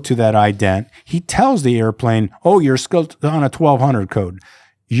go to that ident, he tells the airplane, "Oh, you're still on a 1200 code."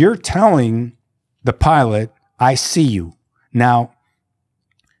 You're telling the pilot, "I see you." Now,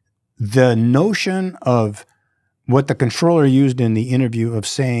 the notion of what the controller used in the interview of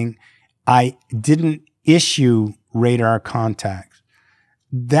saying, "I didn't issue radar contacts,"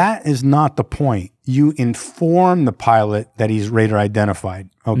 that is not the point. You inform the pilot that he's radar identified,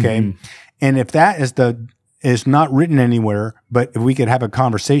 okay? Mm-hmm. And if that is not written anywhere, but if we could have a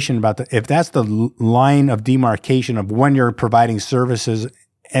conversation about that, if that's the line of demarcation of when you're providing services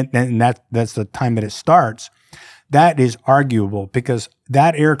and that's the time that it starts, that is arguable, because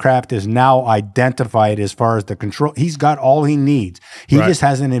that aircraft is now identified as far as the control. He's got all he needs. He just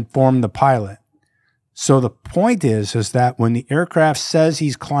hasn't informed the pilot. So the point is that when the aircraft says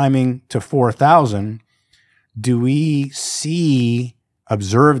he's climbing to 4,000, do we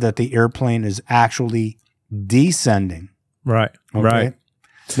observe that the airplane is actually descending? Right. Okay?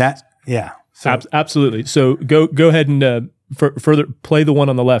 Right. So, absolutely. So go ahead and further play the one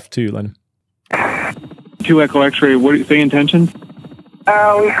on the left too, Lennon. 2 Echo X-ray. What do you say intentions?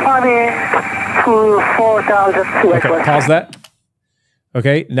 We're climbing to 4,000. Okay, pause that.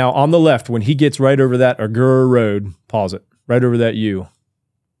 Okay, now on the left, when he gets right over that Agura Road, pause it. Right over that U.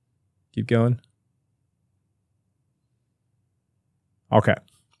 Keep going. Okay.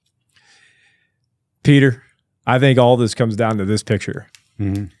 Peter, I think all this comes down to this picture.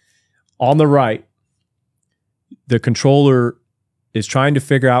 Mm-hmm. On the right, the controller is trying to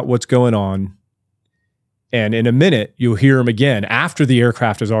figure out what's going on. And in a minute, you'll hear him again, after the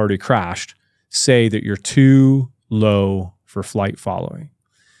aircraft has already crashed, say that you're too low for flight following.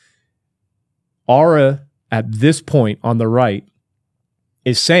 ARA, at this point on the right,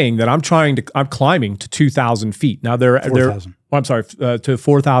 is saying that I'm climbing to 2,000 feet. Now they're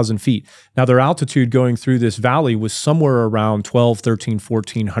 4,000 feet. Now their altitude going through this valley was somewhere around 12, 13,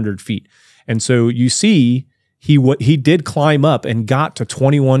 1,400 feet. And so you see, he did climb up and got to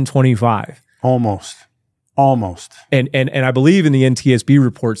 21, 25. Almost. Almost. And I believe in the NTSB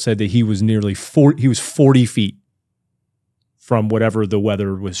report said that he was nearly 40 feet from whatever the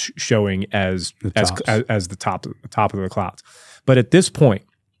weather was showing as the top of the clouds. But at this point,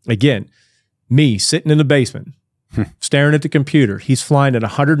 again, me sitting in the basement, staring at the computer, he's flying at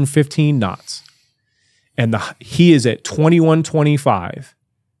 115 knots, and he is at 2125.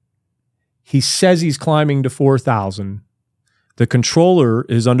 He says he's climbing to 4,000. The controller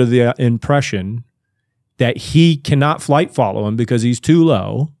is under the impression that he cannot flight follow him because he's too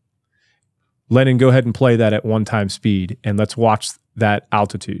low. Let him go ahead and play that at 1 time speed, and let's watch that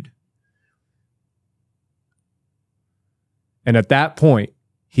altitude. And at that point,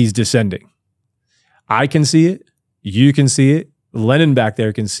 he's descending. I can see it. You can see it. Lennon back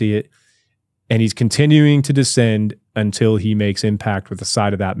there can see it. And he's continuing to descend until he makes impact with the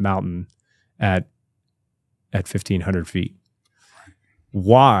side of that mountain at 1,500 feet.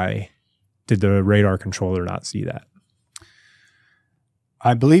 Why did the radar controller not see that?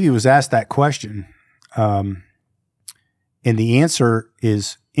 I believe he was asked that question. And the answer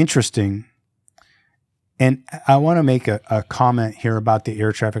is interesting. And I want to make a comment here about the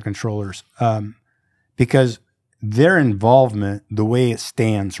air traffic controllers, because their involvement, the way it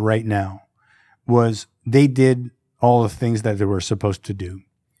stands right now, was they did all the things that they were supposed to do.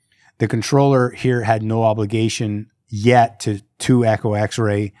 The controller here had no obligation yet to echo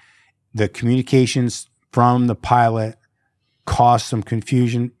X-ray. The communications from the pilot caused some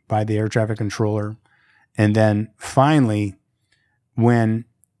confusion by the air traffic controller. And then finally, when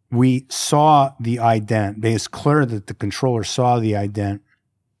we saw the ident, it's clear that the controller saw the ident.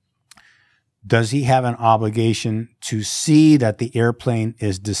 Does he have an obligation to see that the airplane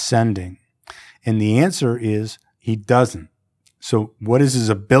is descending? And the answer is he doesn't. So what is his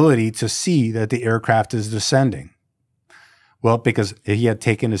ability to see that the aircraft is descending? Well, because he had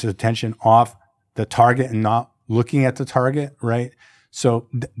taken his attention off the target and not looking at the target, right? So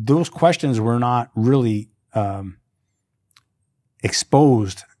those questions were not really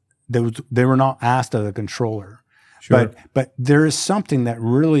exposed. They were not asked of the controller. Sure. But there is something that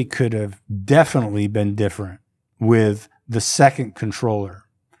really could have definitely been different with the second controller.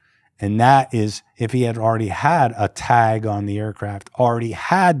 And that is if he had already had a tag on the aircraft, already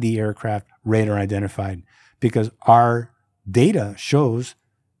had the aircraft radar identified, because our data shows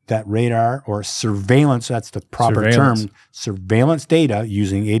that radar or surveillance, that's the proper term, surveillance data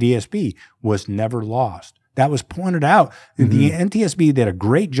using ATSB was never lost. That was pointed out. The NTSB did a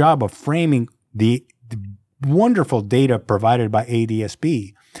great job of framing the wonderful data provided by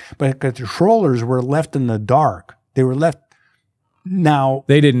ATSB, but the controllers were left in the dark. They were left. Now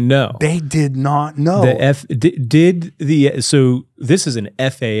they didn't know. They did not know. So this is an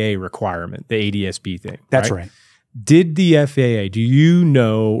FAA requirement, the ADSB thing. That's right. Did the FAA, do you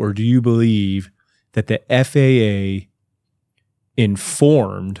know or do you believe that the FAA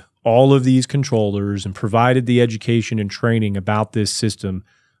informed all of these controllers and provided the education and training about this system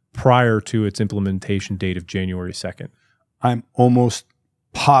prior to its implementation date of January 2nd? I'm almost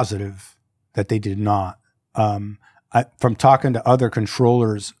positive that they did not. From talking to other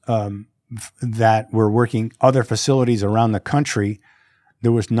controllers that were working other facilities around the country,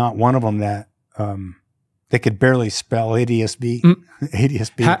 there was not one of them that they could barely spell ADSB.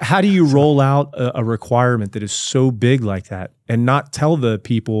 ADSB. How do you roll out a requirement that is so big like that and not tell the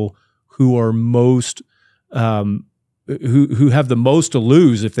people who are most who have the most to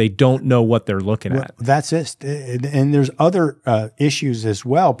lose if they don't know what they're looking at? That's it. And there's other issues as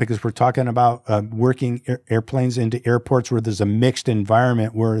well, because we're talking about working airplanes into airports where there's a mixed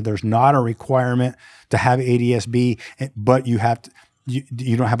environment, where there's not a requirement to have ADSB, but you have to,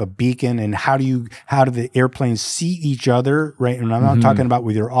 you don't have a beacon. And how do the airplanes see each other, right? And I'm not talking about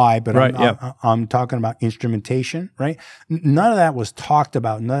with your eye, but I'm talking about instrumentation, right? None of that was talked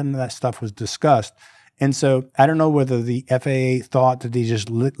about. None of that stuff was discussed. And so I don't know whether the FAA thought that they just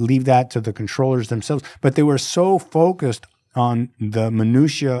leave that to the controllers themselves, but they were so focused on the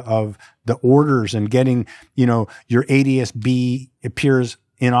minutia of the orders and getting, your ADSB appears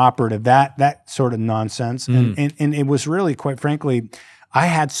inoperative, that sort of nonsense. And it was really, quite frankly, I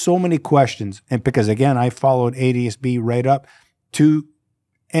had so many questions. And because again, I followed ADSB right up to,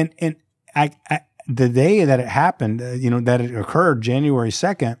 and the day that it happened, that it occurred, January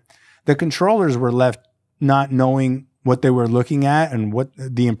 2nd, the controllers were left not knowing what they were looking at and what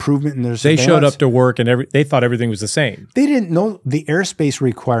the improvement in their surveillance. They showed up to work and they thought everything was the same. They didn't know the airspace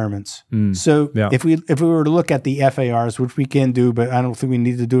requirements. So if we were to look at the FARs, which we can do, but I don't think we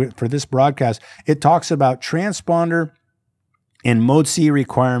need to do it for this broadcast, it talks about transponder and Mode C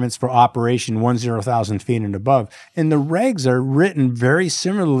requirements for operation 10,000 feet and above. And the regs are written very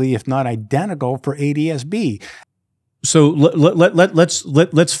similarly, if not identical, for ATSB. So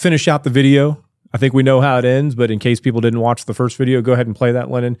let's finish out the video. I think we know how it ends, but in case people didn't watch the first video, go ahead and play that,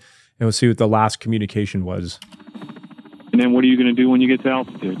 Lennon, and we'll see what the last communication was. And then what are you going to do when you get to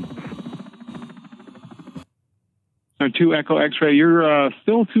altitude? 2 Echo X-ray, you're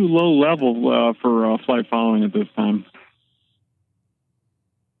still too low level for flight following at this time.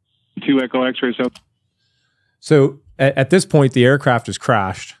 2 Echo X-ray. So at this point, the aircraft has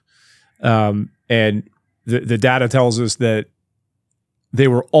crashed, and the data tells us that they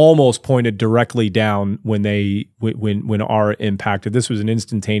were almost pointed directly down when when R impacted. This was an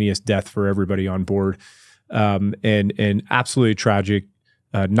instantaneous death for everybody on board, and absolutely tragic.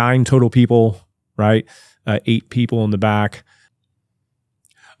 9 total people, right? 8 people in the back.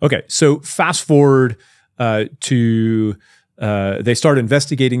 Okay, so fast forward to they start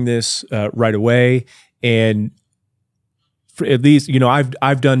investigating this right away, and for at least, you know,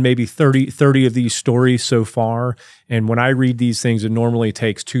 I've done maybe 30 of these stories so far, and when I read these things, it normally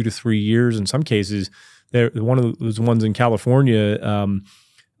takes 2 to 3 years. In some cases, one of those ones in California, in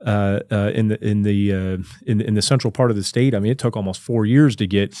the central part of the state, I mean, it took almost 4 years to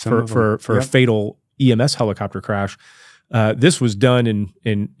get for a fatal EMS helicopter crash. This was done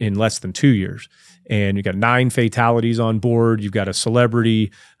in less than 2 years, and you got 9 fatalities on board. You've got a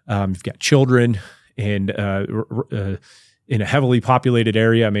celebrity, you've got children, and in a heavily populated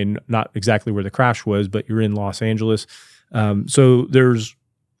area. I mean, not exactly where the crash was, but you're in Los Angeles. So there's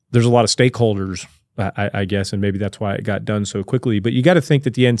a lot of stakeholders, I guess, and maybe that's why it got done so quickly. But you got to think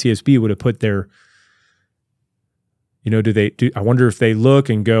that the NTSB would have put their, you know, I wonder if they look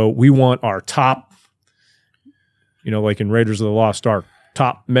and go, we want our top, you know, like in Raiders of the Lost Ark,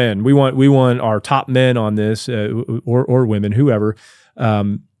 top men. We want our top men on this, or women, whoever.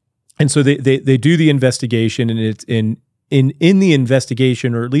 And so they do the investigation, and it's in the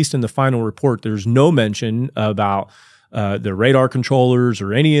investigation, or at least in the final report, there's no mention about the radar controllers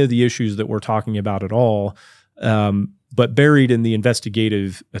or any of the issues that we're talking about at all. But buried in the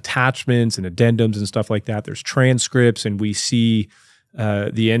investigative attachments and addendums and stuff like that, there's transcripts, and we see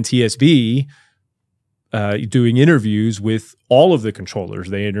the NTSB doing interviews with all of the controllers.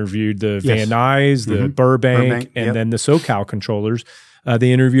 They interviewed the Van Nuys, the Burbank, and then the SoCal controllers.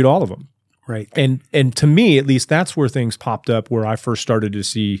 They interviewed all of them. Right. And to me, at least, that's where things popped up, where I first started to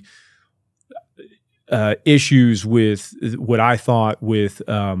see issues with what I thought with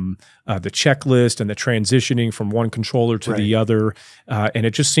the checklist and the transitioning from one controller to the other. And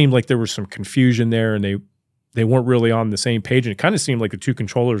it just seemed like there was some confusion there, and they weren't really on the same page. And it kind of seemed like the 2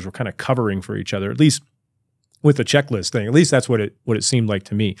 controllers were kind of covering for each other, at least with the checklist thing. At least that's what it seemed like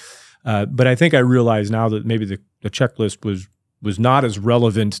to me. But I think I realize now that maybe the checklist was not as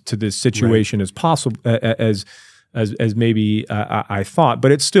relevant to this situation as possible as maybe I thought,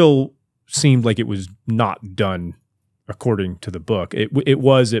 but it still seemed like it was not done according to the book. It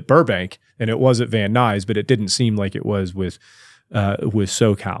was at Burbank and it was at Van Nuys, but it didn't seem like it was with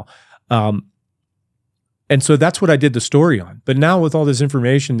SoCal. And so that's what I did the story on. But now with all this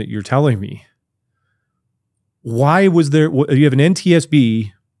information that you're telling me, why was there? You have an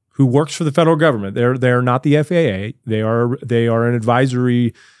NTSB who works for the federal government. They're not the FAA. They are an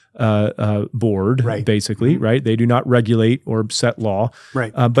advisory board, basically, right? They do not regulate or set law,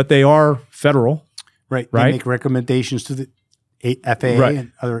 but they are federal, right? They make recommendations to the FAA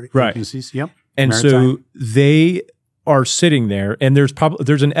and other agencies. Yep. And Maritime. so they are sitting there, and there's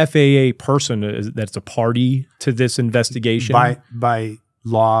an FAA person that's a party to this investigation by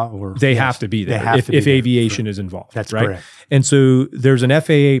law, or they have to be there if aviation is involved. That's right. Correct. And so there's an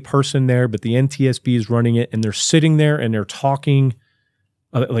FAA person there, but the NTSB is running it, and they're sitting there and they're talking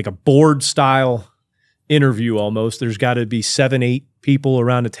like a board style interview almost. There's got to be 7, 8 people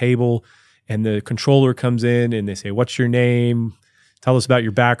around a table, and the controller comes in and they say, "What's your name? Tell us about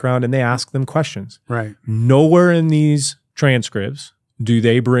your background," and they ask them questions. Right. Nowhere in these transcripts do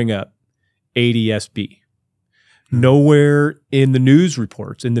they bring up ATSB. Nowhere in the news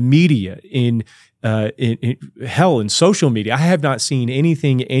reports, in the media, in social media, I have not seen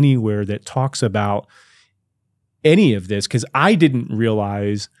anything anywhere that talks about any of this, because I didn't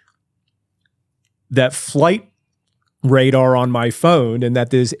realize that flight radar on my phone and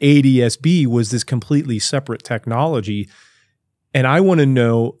that this ATSB was this completely separate technology. And I want to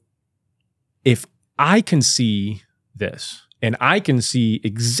know if I can see this, and I can see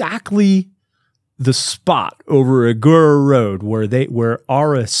exactly the spot over Agoura Road where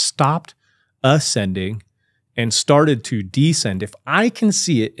ARA stopped ascending and started to descend. If I can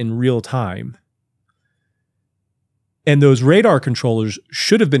see it in real time, And those radar controllers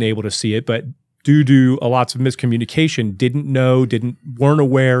should have been able to see it, but due to lots of miscommunication, didn't know, weren't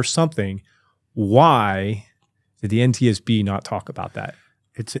aware, something. Why did the NTSB not talk about that?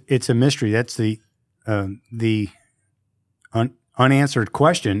 It's a mystery. That's the unanswered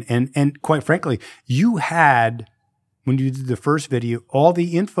question. And quite frankly, you had, when you did the first video, all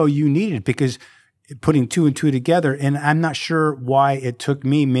the info you needed, because putting two and two together, and I'm not sure why it took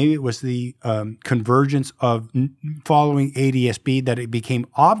me. Maybe it was the convergence of following ATSB that it became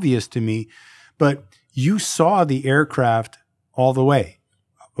obvious to me. But you saw the aircraft all the way,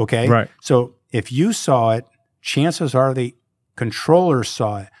 okay? Right. So if you saw it, chances are the controller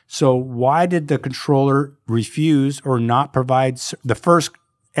saw it. So why did the controller refuse or not provide the first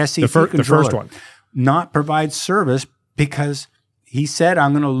SEC controller? The first one. Not provide service because he said,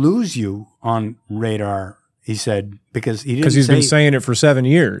 I'm going to lose you on radar. He said, because he didn't Because he's been saying it for 7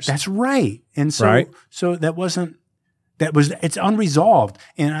 years. That's right. And so, so it's unresolved.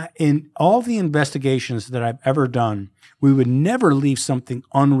 And in all the investigations that I've ever done, we would never leave something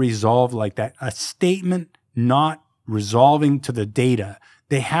unresolved like that. A statement not resolving to the data.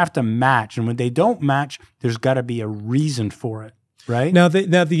 They have to match. And when they don't match, there's got to be a reason for it. Right. So the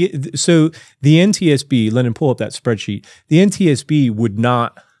NTSB, Lennon, pull up that spreadsheet. The NTSB would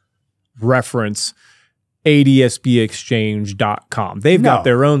not reference adsbexchange.com. They've got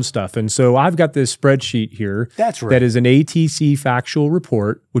their own stuff. And so I've got this spreadsheet here. That's right. That is an ATC factual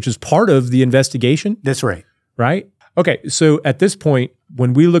report, which is part of the investigation. That's right. Right? Okay. So at this point,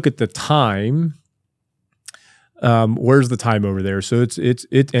 when we look at the time, where's the time over there? So it's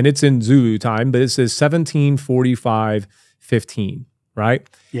in Zulu time, but it says 17:45:15, right?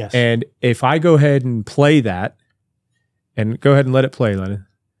 Yes. And if I go ahead and play that, and go ahead and let it play, Lennon,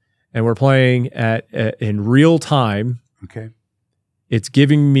 and we're playing in real time. Okay. It's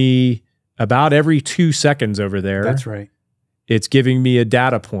giving me about every 2 seconds over there. That's right. It's giving me a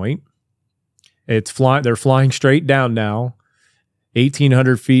data point. It's flying. They're flying straight down now.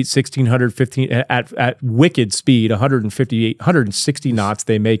 1,800 feet, 1,600, 15 at wicked speed, 158, 160 knots.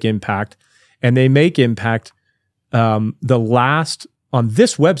 They make impact, and they make impact. The last on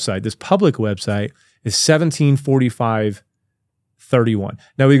this website, this public website, is 17:45:31.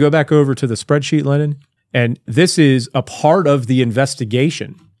 Now we go back over to the spreadsheet, Lennon, and this is a part of the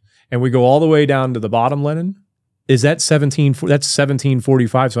investigation. And we go all the way down to the bottom, Lennon. Is that 17? That's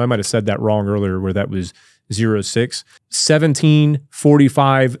 17:45. So I might have said that wrong earlier, where that was 06.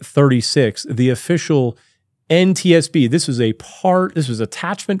 17:45:36. The official NTSB. This was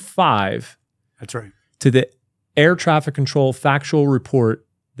attachment 5. That's right. To the air traffic control factual report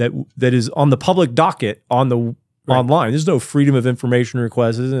that is on the public docket on the online. There's no freedom of information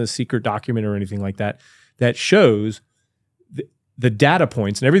request. This isn't a secret document or anything like that. That shows the data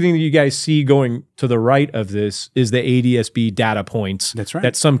points, and everything that you guys see going to the right of this is the ADSB data points. That's right.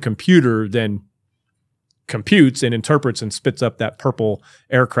 That some computer then computes and interprets and spits up that purple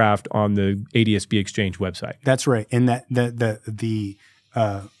aircraft on the ADSB Exchange website. That's right. And that the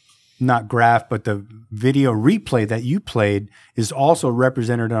not graph, but the video replay that you played is also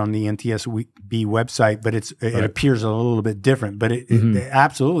represented on the NTSB website, but it appears a little bit different. But it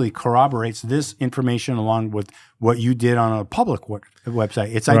absolutely corroborates this information along with what you did on a public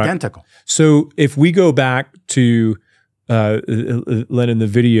website. It's identical. So if we go back to Lennon, the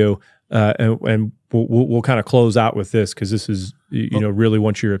video, and we'll kind of close out with this because this is really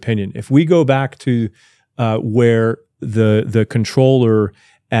want your opinion. If we go back to where the controller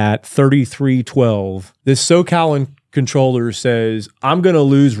at 3312, this SoCal controller says, I'm going to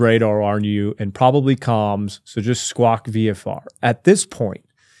lose radar on you and probably comms, so just squawk VFR. At this point,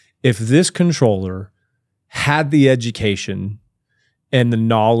 if this controller had the education and the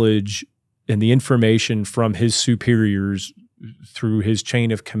knowledge and the information from his superiors through his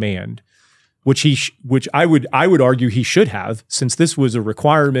chain of command, which I would argue he should have, since this was a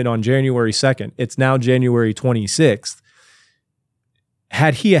requirement on January 2nd. It's now January 26th.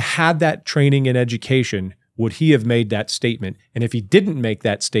 Had he had that training and education, would he have made that statement? And if he didn't make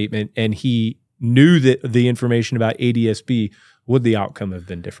that statement and he knew the information about ADSB, would the outcome have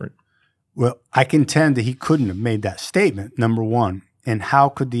been different? Well, I contend that he couldn't have made that statement, number one. And how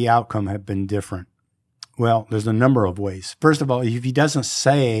could the outcome have been different? Well, there's a number of ways. First of all, if he doesn't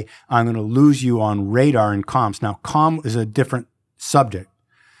say, I'm going to lose you on radar and comms. Now, comm is a different subject.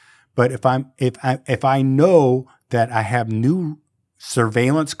 But if I know that I have new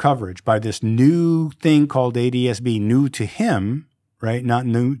surveillance coverage by this new thing called ADSB, new to him, right? Not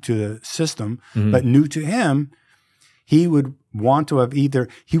new to the system, but new to him, he would want to have he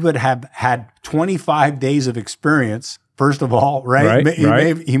would have had 25 days of experience First of all, right?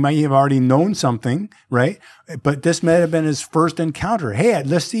 Right, He might have already known something, right? But this may have been his first encounter. Hey,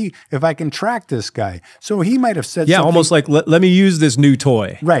 let's see if I can track this guy. So he might have said something. Almost like, let me use this new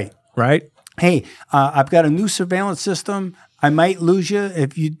toy. Right. Right? Hey, I've got a new surveillance system. I might lose you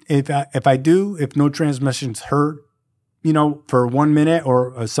if I do, if no transmission's heard, for 1 minute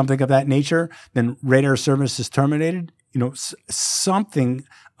or something of that nature, then radar service is terminated. Something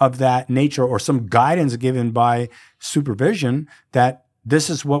of that nature, or some guidance given by supervision that this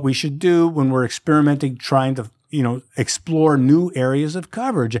is what we should do when we're experimenting, trying to, explore new areas of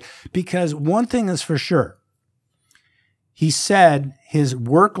coverage. Because one thing is for sure, he said his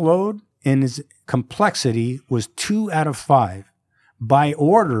workload and his complexity was 2 out of 5. By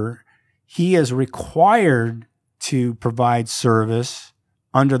order, he is required to provide service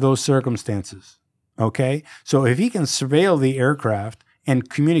under those circumstances. Okay? So if he can surveil the aircraft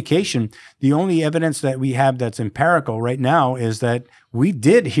and communication, the only evidence that we have that's empirical right now is that we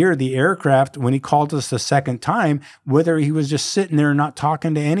did hear the aircraft when he called us the second time. Whether he was just sitting there not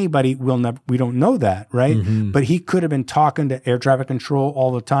talking to anybody, we don't know that, right? Mm-hmm. But he could have been talking to air traffic control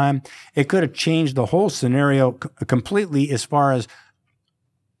all the time. It could have changed the whole scenario completely as far as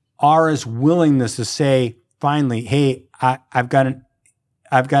ARA's willingness to say, finally, hey, I've got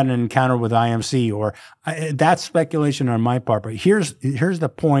an encounter with IMC, or that's speculation on my part. But here's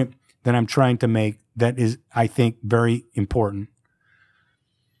the point that I'm trying to make that is, I think, very important.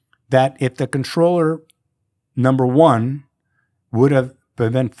 That if the controller, number one, would have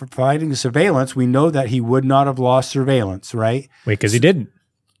been providing surveillance, we know that he would not have lost surveillance, right? Wait, because he didn't.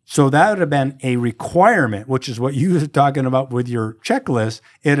 So that would have been a requirement, which is what you were talking about with your checklist.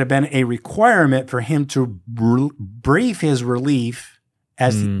 It would have been a requirement for him to brief his relief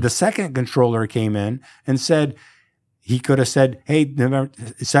as the second controller came in and said, he could have said, hey,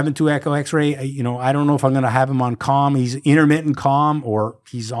 72 Echo X-ray, I don't know if I'm going to have him on comm. He's intermittent comm or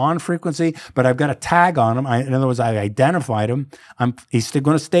he's on frequency, but I've got a tag on him. In other words, I identified him. He's still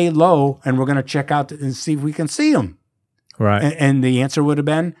going to stay low, and we're going to check out and see if we can see him. Right. And the answer would have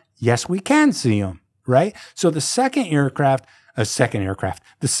been, yes, we can see him. Right. So the second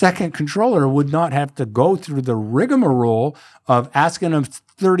controller would not have to go through the rigmarole of asking him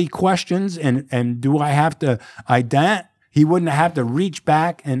 30 questions and do I have to he wouldn't have to reach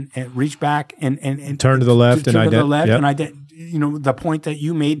back and turn to the left and identify. The point that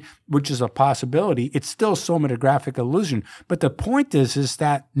you made, which is a possibility, it's still somatographic illusion. But the point is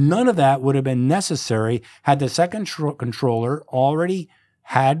that none of that would have been necessary had the second controller already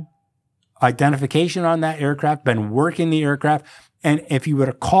had identification on that aircraft, been working the aircraft. And if he would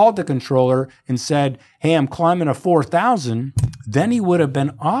have called the controller and said, hey, I'm climbing a 4,000, then he would have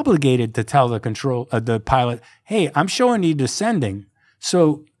been obligated to tell the pilot, hey, I'm showing you descending.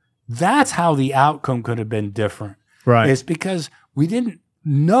 So that's how the outcome could have been different. Right. It's because we didn't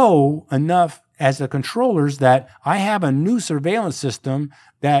know enough as the controllers that I have a new surveillance system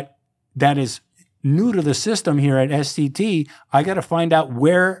that is new to the system here at SCT. I got to find out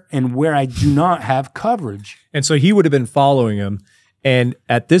where I do not have coverage. And so he would have been following him. And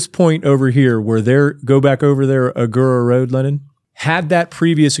at this point over here, go back over there, Agura Road, Lennon, had that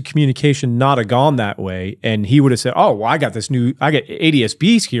previous communication not have gone that way, and he would have said, oh, well, I got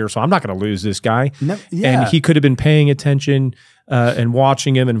ATSBs here, so I'm not going to lose this guy. No, yeah. And he could have been paying attention and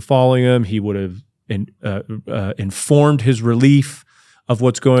watching him and following him. He would have informed his relief of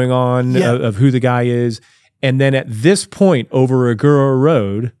what's going on, of who the guy is. And then at this point over Agura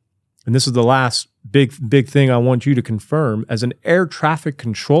Road, and this is the last big thing I want you to confirm, as an air traffic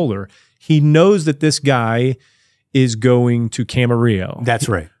controller, he knows that this guy is going to Camarillo. That's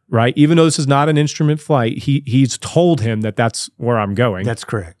right. Right? Even though this is not an instrument flight, he's told him that that's where I'm going. That's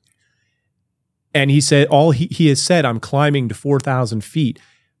correct. And he said, he has said, I'm climbing to 4,000 feet.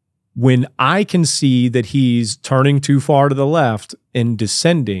 When I can see that he's turning too far to the left and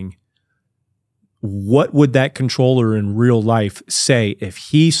descending, what would that controller in real life say if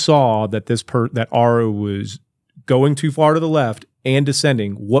he saw that that ARA was going too far to the left and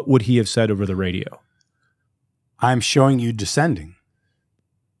descending? What would he have said over the radio? I'm showing you descending.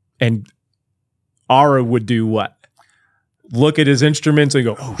 And ARA would do what? Look at his instruments and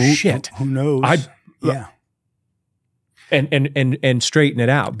go, oh, shit. Who knows? Yeah. And straighten it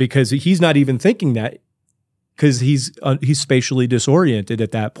out, because he's not even thinking that, because he's spatially disoriented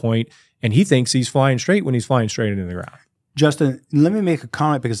at that point, and he thinks he's flying straight when he's flying straight into the ground. Justin, let me make a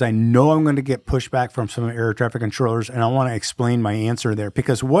comment, because I know I'm going to get pushback from some air traffic controllers, and I want to explain my answer there,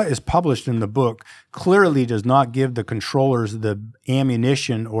 because what is published in the book clearly does not give the controllers the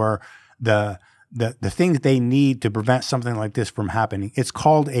ammunition or the things they need to prevent something like this from happening. It's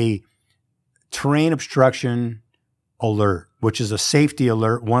called a terrain obstruction alert, which is a safety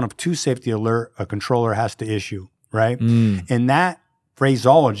alert, one of two safety alert a controller has to issue, right? And that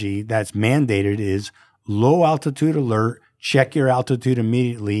phraseology that's mandated is low altitude alert, check your altitude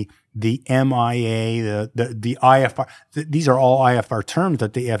immediately. The MIA, the IFR, these are all IFR terms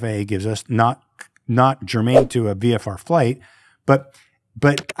that the FAA gives us, not germane to a VFR flight. But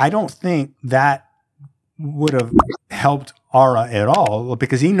I don't think that would have helped ARA at all,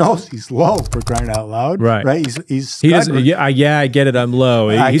 because he knows he's low, for crying out loud. Right. He doesn't. Yeah, I get it. I'm low.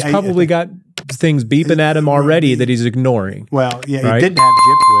 He's probably got things beeping at him already that he's ignoring. Well, yeah, right? He didn't have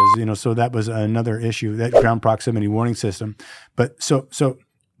JIPWIS, so that was another issue, that ground proximity warning system. But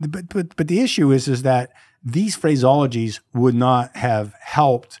But the issue is that these phraseologies would not have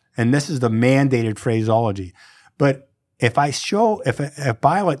helped, and this is the mandated phraseology. But if a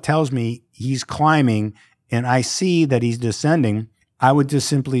pilot tells me he's climbing and I see that he's descending, I would just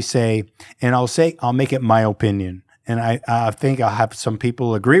simply say, and I'll make it my opinion. And I think I'll have some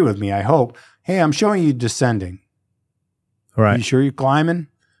people agree with me, I hope. Hey, I'm showing you descending. Right. You sure you're climbing?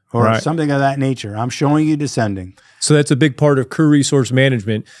 Or something of that nature. I'm showing you descending. So that's a big part of crew resource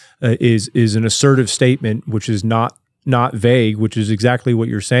management is an assertive statement, which is not vague, which is exactly what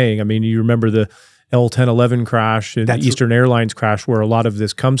you're saying. I mean, you remember the L1011 crash and the Eastern Airlines crash, where a lot of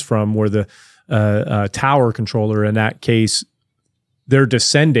this comes from, where the tower controller, in that case, they're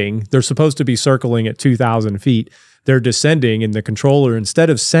descending. They're supposed to be circling at 2,000 feet. They're descending, and the controller, instead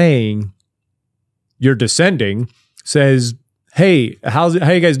of saying, you're descending, says, hey, how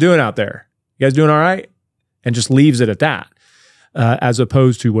you guys doing out there? You guys doing all right? And just leaves it at that, as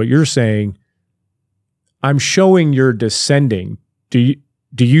opposed to what you're saying. I'm showing you're descending. Do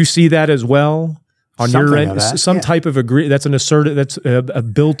you see that as well on your end? Some type of that's an assertive. That's a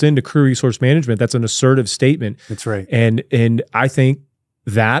built into crew resource management. That's an assertive statement. That's right. And I think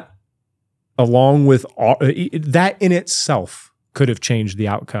that, along with that in itself, could have changed the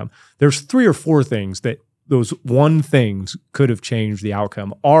outcome. There's 3 or 4 things that. Those things could have changed the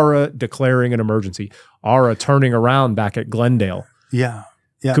outcome. ARA declaring an emergency. ARA turning around back at Glendale. Yeah.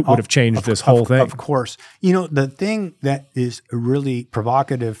 Would have changed this whole thing. Of course. The thing that is really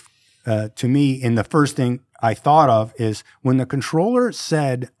provocative to me, and the first thing I thought of, is when the controller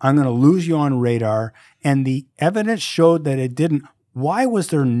said, I'm going to lose you on radar, and the evidence showed that it didn't. Why was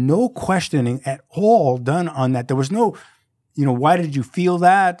there no questioning at all done on that? There was no... why did you feel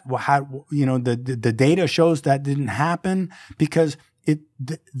that? Well, how, the data shows that didn't happen, because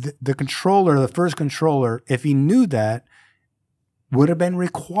the controller, the first controller, if he knew that, would have been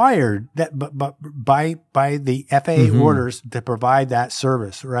required that by the FAA orders to provide that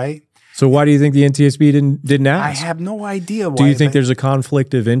service, right? So why do you think the NTSB didn't ask? I have no idea why. Do you think there's a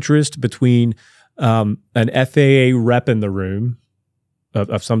conflict of interest between an FAA rep in the room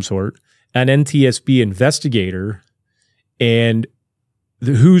of some sort, an NTSB investigator, and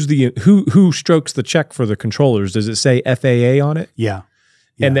who strokes the check for the controllers? Does it say FAA on it? Yeah.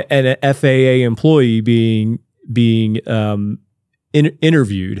 And an FAA employee being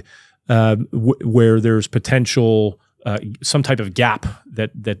interviewed where there's potential some type of gap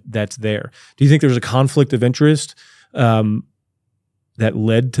that's there. Do you think there's a conflict of interest that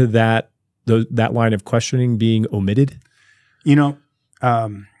led to that line of questioning being omitted?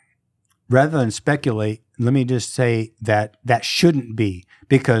 Rather than speculate, let me just say that shouldn't be,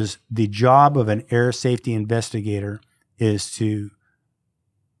 because the job of an air safety investigator is to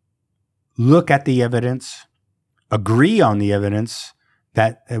look at the evidence, agree on the evidence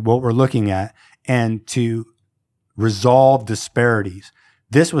that what we're looking at, and to resolve disparities.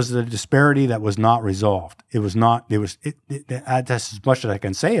 This was the disparity that was not resolved. It was not. That's as much as I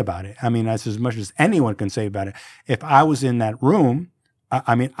can say about it. I mean, that's as much as anyone can say about it. If I was in that room,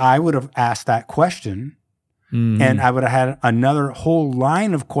 I would have asked that question, and I would have had another whole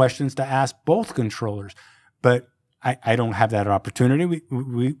line of questions to ask both controllers. But I don't have that opportunity.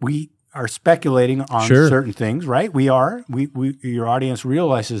 We are speculating on certain things, right? We are. Your audience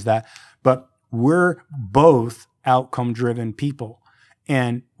realizes that, but we're both outcome-driven people,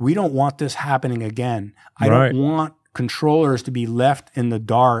 and we don't want this happening again. I don't want controllers to be left in the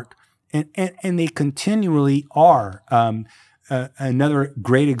dark, and they continually are. Another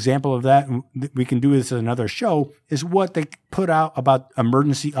great example of that, and we can do this in another show, is what they put out about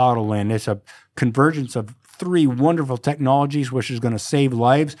emergency auto land. It's a convergence of 3 wonderful technologies which is going to save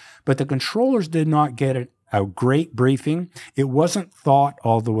lives, but the controllers did not get a great briefing. It wasn't thought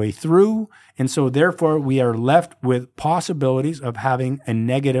all the way through, and so therefore we are left with possibilities of having a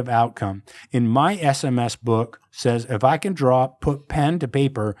negative outcome. In my SMS book says, if I can put pen to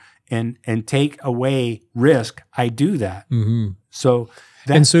paper and take away risk, I do that. Mm-hmm. So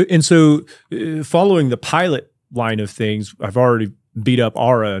following the pilot line of things, I've already beat up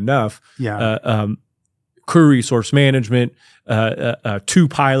ARA enough. Yeah. Crew resource management, 2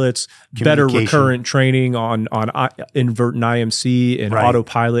 pilots, better recurrent training on invert and IMC and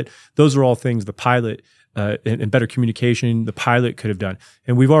autopilot. Those are all things the pilot and better communication the pilot could have done.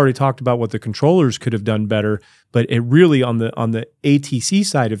 And we've already talked about what the controllers could have done better, but it really on the ATC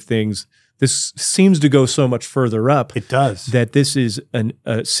side of things, this seems to go so much further up. It does. That this is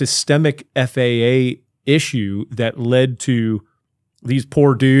a systemic FAA issue that led to these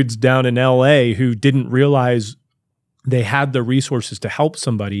poor dudes down in LA who didn't realize they had the resources to help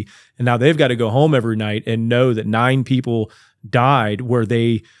somebody. And now they've got to go home every night and know that 9 people died where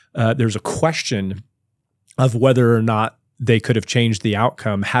there's a question of whether or not they could have changed the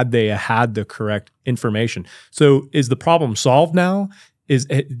outcome had they had the correct information. So is the problem solved now?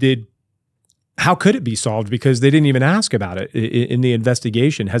 How could it be solved? Because they didn't even ask about it in the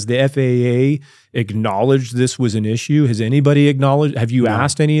investigation. Has the FAA acknowledged this was an issue? Has anybody acknowledged? Have you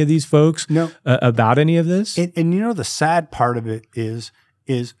asked any of these folks about any of this? And you know, the sad part of it is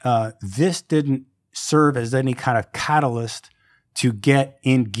this didn't serve as any kind of catalyst to get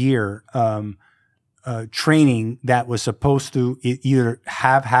in gear training that was supposed to either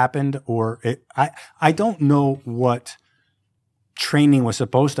have happened or I don't know what training was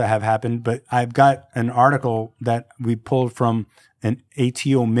supposed to have happened, but I've got an article that we pulled from an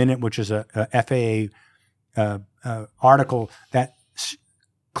ATO Minute, which is a FAA article that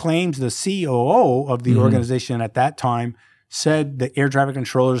claims the COO of the organization at that time said the air traffic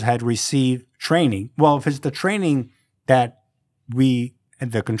controllers had received training. Well, if it's the training that the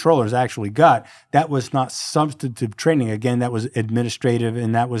controllers actually got, that was not substantive training. Again, that was administrative,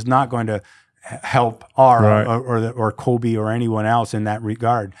 and that was not going to help ARA or Kobe or anyone else in that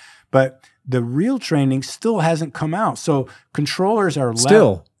regard. But the real training still hasn't come out. So controllers are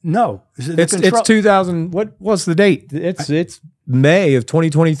still no. It's 2000. What was the date? It's May of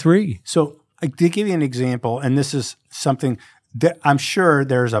 2023. So to give you an example, and this is something that I'm sure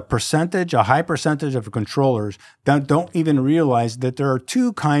there's a high percentage of controllers that don't even realize that there are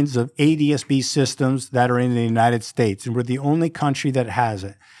 2 kinds of ADSB systems that are in the United States, and we're the only country that has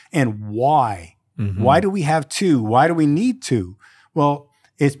it. And why? Why do we have 2? Why do we need 2? Well,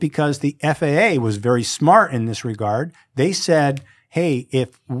 it's because the FAA was very smart in this regard. They said, hey,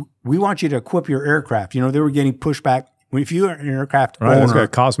 if we want you to equip your aircraft, you know, they were getting pushback. If you're an aircraft owner, it's going to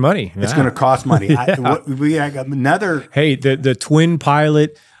cost money. It's going to cost money. We got another. Hey, the twin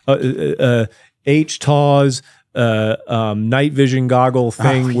pilot, HTOS, night vision goggle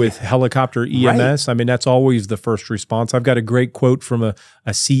thing with helicopter EMS. I mean, that's always the first response. I've got a great quote from a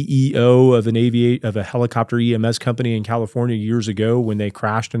CEO of a helicopter EMS company in California years ago when they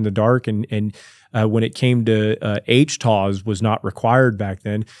crashed in the dark, and when it came to HTOS was not required back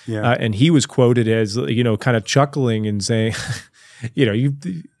then. And he was quoted as, you know, kind of chuckling and saying, you know,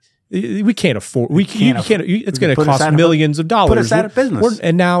 we can't afford. It's going to cost millions of dollars. Put us out of business.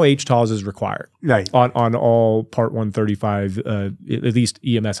 And now HTOS is required, right, on all Part 135, at least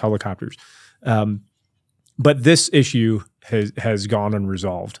EMS helicopters. But this issue has gone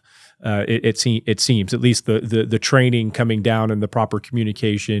unresolved. It seems, at least the training coming down and the proper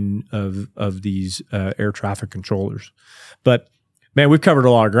communication of these air traffic controllers. But man, we've covered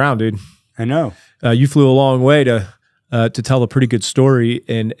a lot of ground, dude. I know. You flew a long way to tell a pretty good story,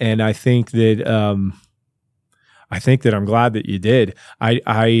 and I think that I'm glad that you did.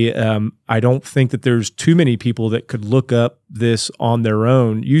 I don't think that there's too many people that could look up this on their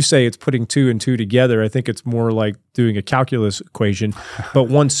own. You say it's putting 2 and 2 together. I think it's more like doing a calculus equation. But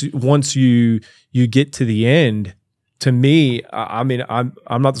once you get to the end, to me, I mean,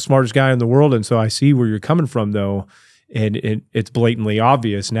 I'm not the smartest guy in the world, and so I see where you're coming from, though, and it's blatantly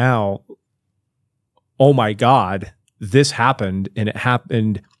obvious now. Oh my God. This happened, and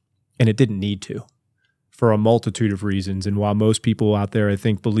it didn't need to, for a multitude of reasons. And while most people out there, I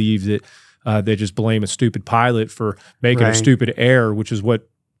think, believe that they just blame a stupid pilot for making a stupid error, which is what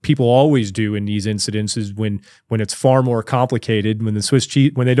people always do in these incidences when it's far more complicated, when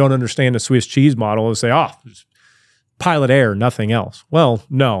they don't understand the Swiss cheese model, and say, pilot error, nothing else. Well,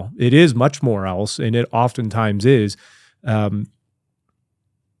 no, it is much more else, and it oftentimes is.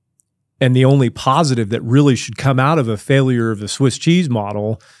 And the only positive that really should come out of a failure of the Swiss cheese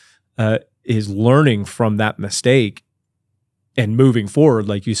model is learning from that mistake and moving forward,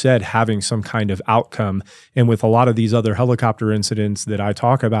 like you said, having some kind of outcome. And with a lot of these other helicopter incidents that I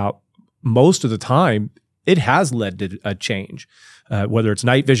talk about, most of the time, it has led to a change, whether it's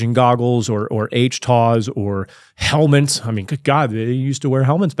night vision goggles or HTOS or helmets. I mean, good God, they used to wear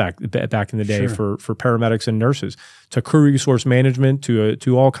helmets back in the day for paramedics and nurses, to crew resource management,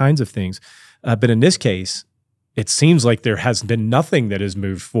 to all kinds of things. But in this case, it seems like there has been nothing that has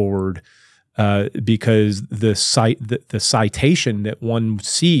moved forward because the citation that one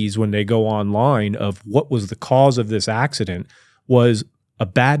sees when they go online of what was the cause of this accident was a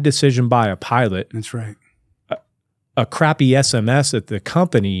bad decision by a pilot. That's right. A crappy SMS at the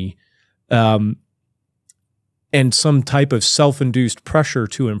company, and some type of self-induced pressure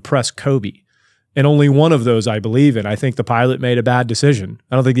to impress Kobe. And only one of those I believe in. I think the pilot made a bad decision.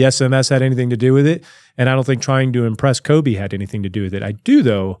 I don't think the SMS had anything to do with it. And I don't think trying to impress Kobe had anything to do with it. I do,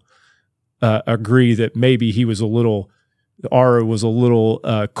 though, agree that maybe he was a little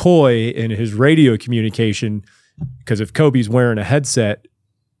coy in his radio communication, because if Kobe's wearing a headset,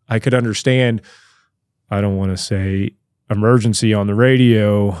 I could understand, I don't want to say emergency on the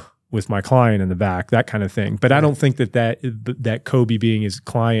radio with my client in the back, that kind of thing. But I don't think that Kobe being his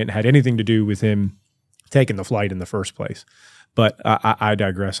client had anything to do with him taking the flight in the first place. But I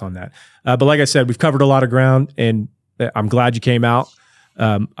digress on that. But like I said, we've covered a lot of ground, and I'm glad you came out.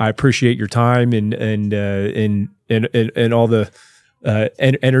 I appreciate your time and all the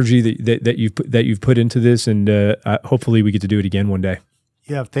energy that you've put into this, and hopefully we get to do it again one day.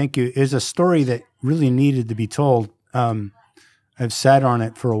 Yeah, thank you. It's a story that really needed to be told. I've sat on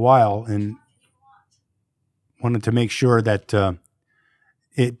it for a while and wanted to make sure that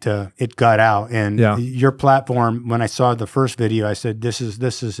it got out. And your platform, when I saw the first video, I said, "This is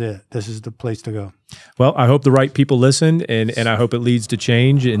it. This is the place to go." Well, I hope the right people listen, and I hope it leads to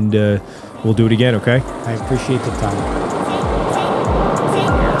change. And we'll do it again. Okay. I appreciate the time.